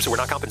Facet members who are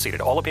not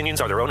compensated. All opinions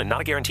are their own and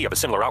not a guarantee of a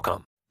similar outcome.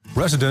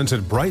 Residents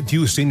at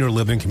Brightview Senior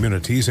Living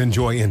Communities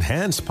enjoy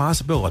enhanced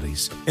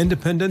possibilities,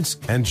 independence,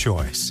 and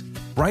choice.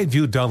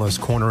 Brightview Dulles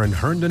Corner in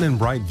Herndon and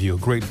Brightview,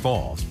 Great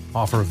Falls,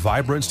 offer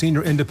vibrant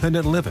senior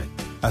independent living,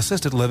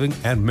 assisted living,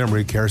 and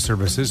memory care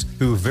services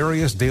through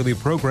various daily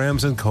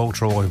programs and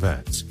cultural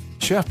events.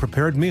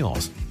 Chef-prepared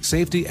meals,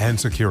 safety and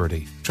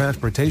security,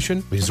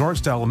 transportation,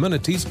 resort-style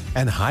amenities,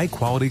 and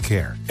high-quality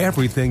care.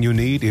 Everything you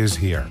need is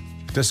here.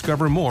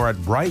 Discover more at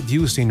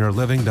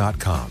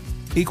brightviewseniorliving.com.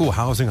 Equal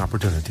housing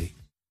opportunity.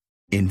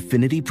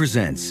 Infiniti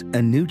presents a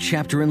new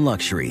chapter in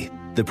luxury,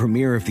 the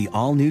premiere of the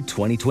all-new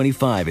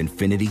 2025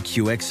 Infiniti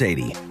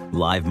QX80,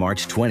 live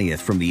March 20th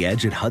from the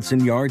Edge at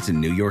Hudson Yards in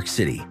New York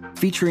City,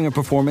 featuring a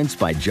performance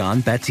by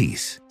John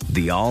Batiste.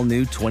 The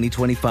all-new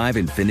 2025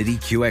 Infiniti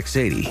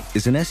QX80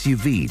 is an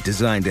SUV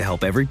designed to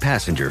help every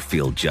passenger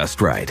feel just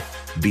right.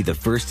 Be the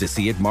first to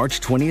see it March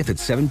 20th at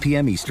 7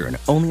 p.m. Eastern,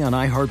 only on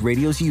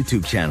iHeartRadio's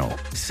YouTube channel.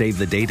 Save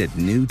the date at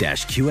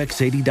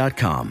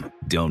new-QX80.com.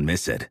 Don't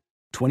miss it.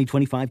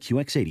 2025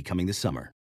 QX80 coming this summer.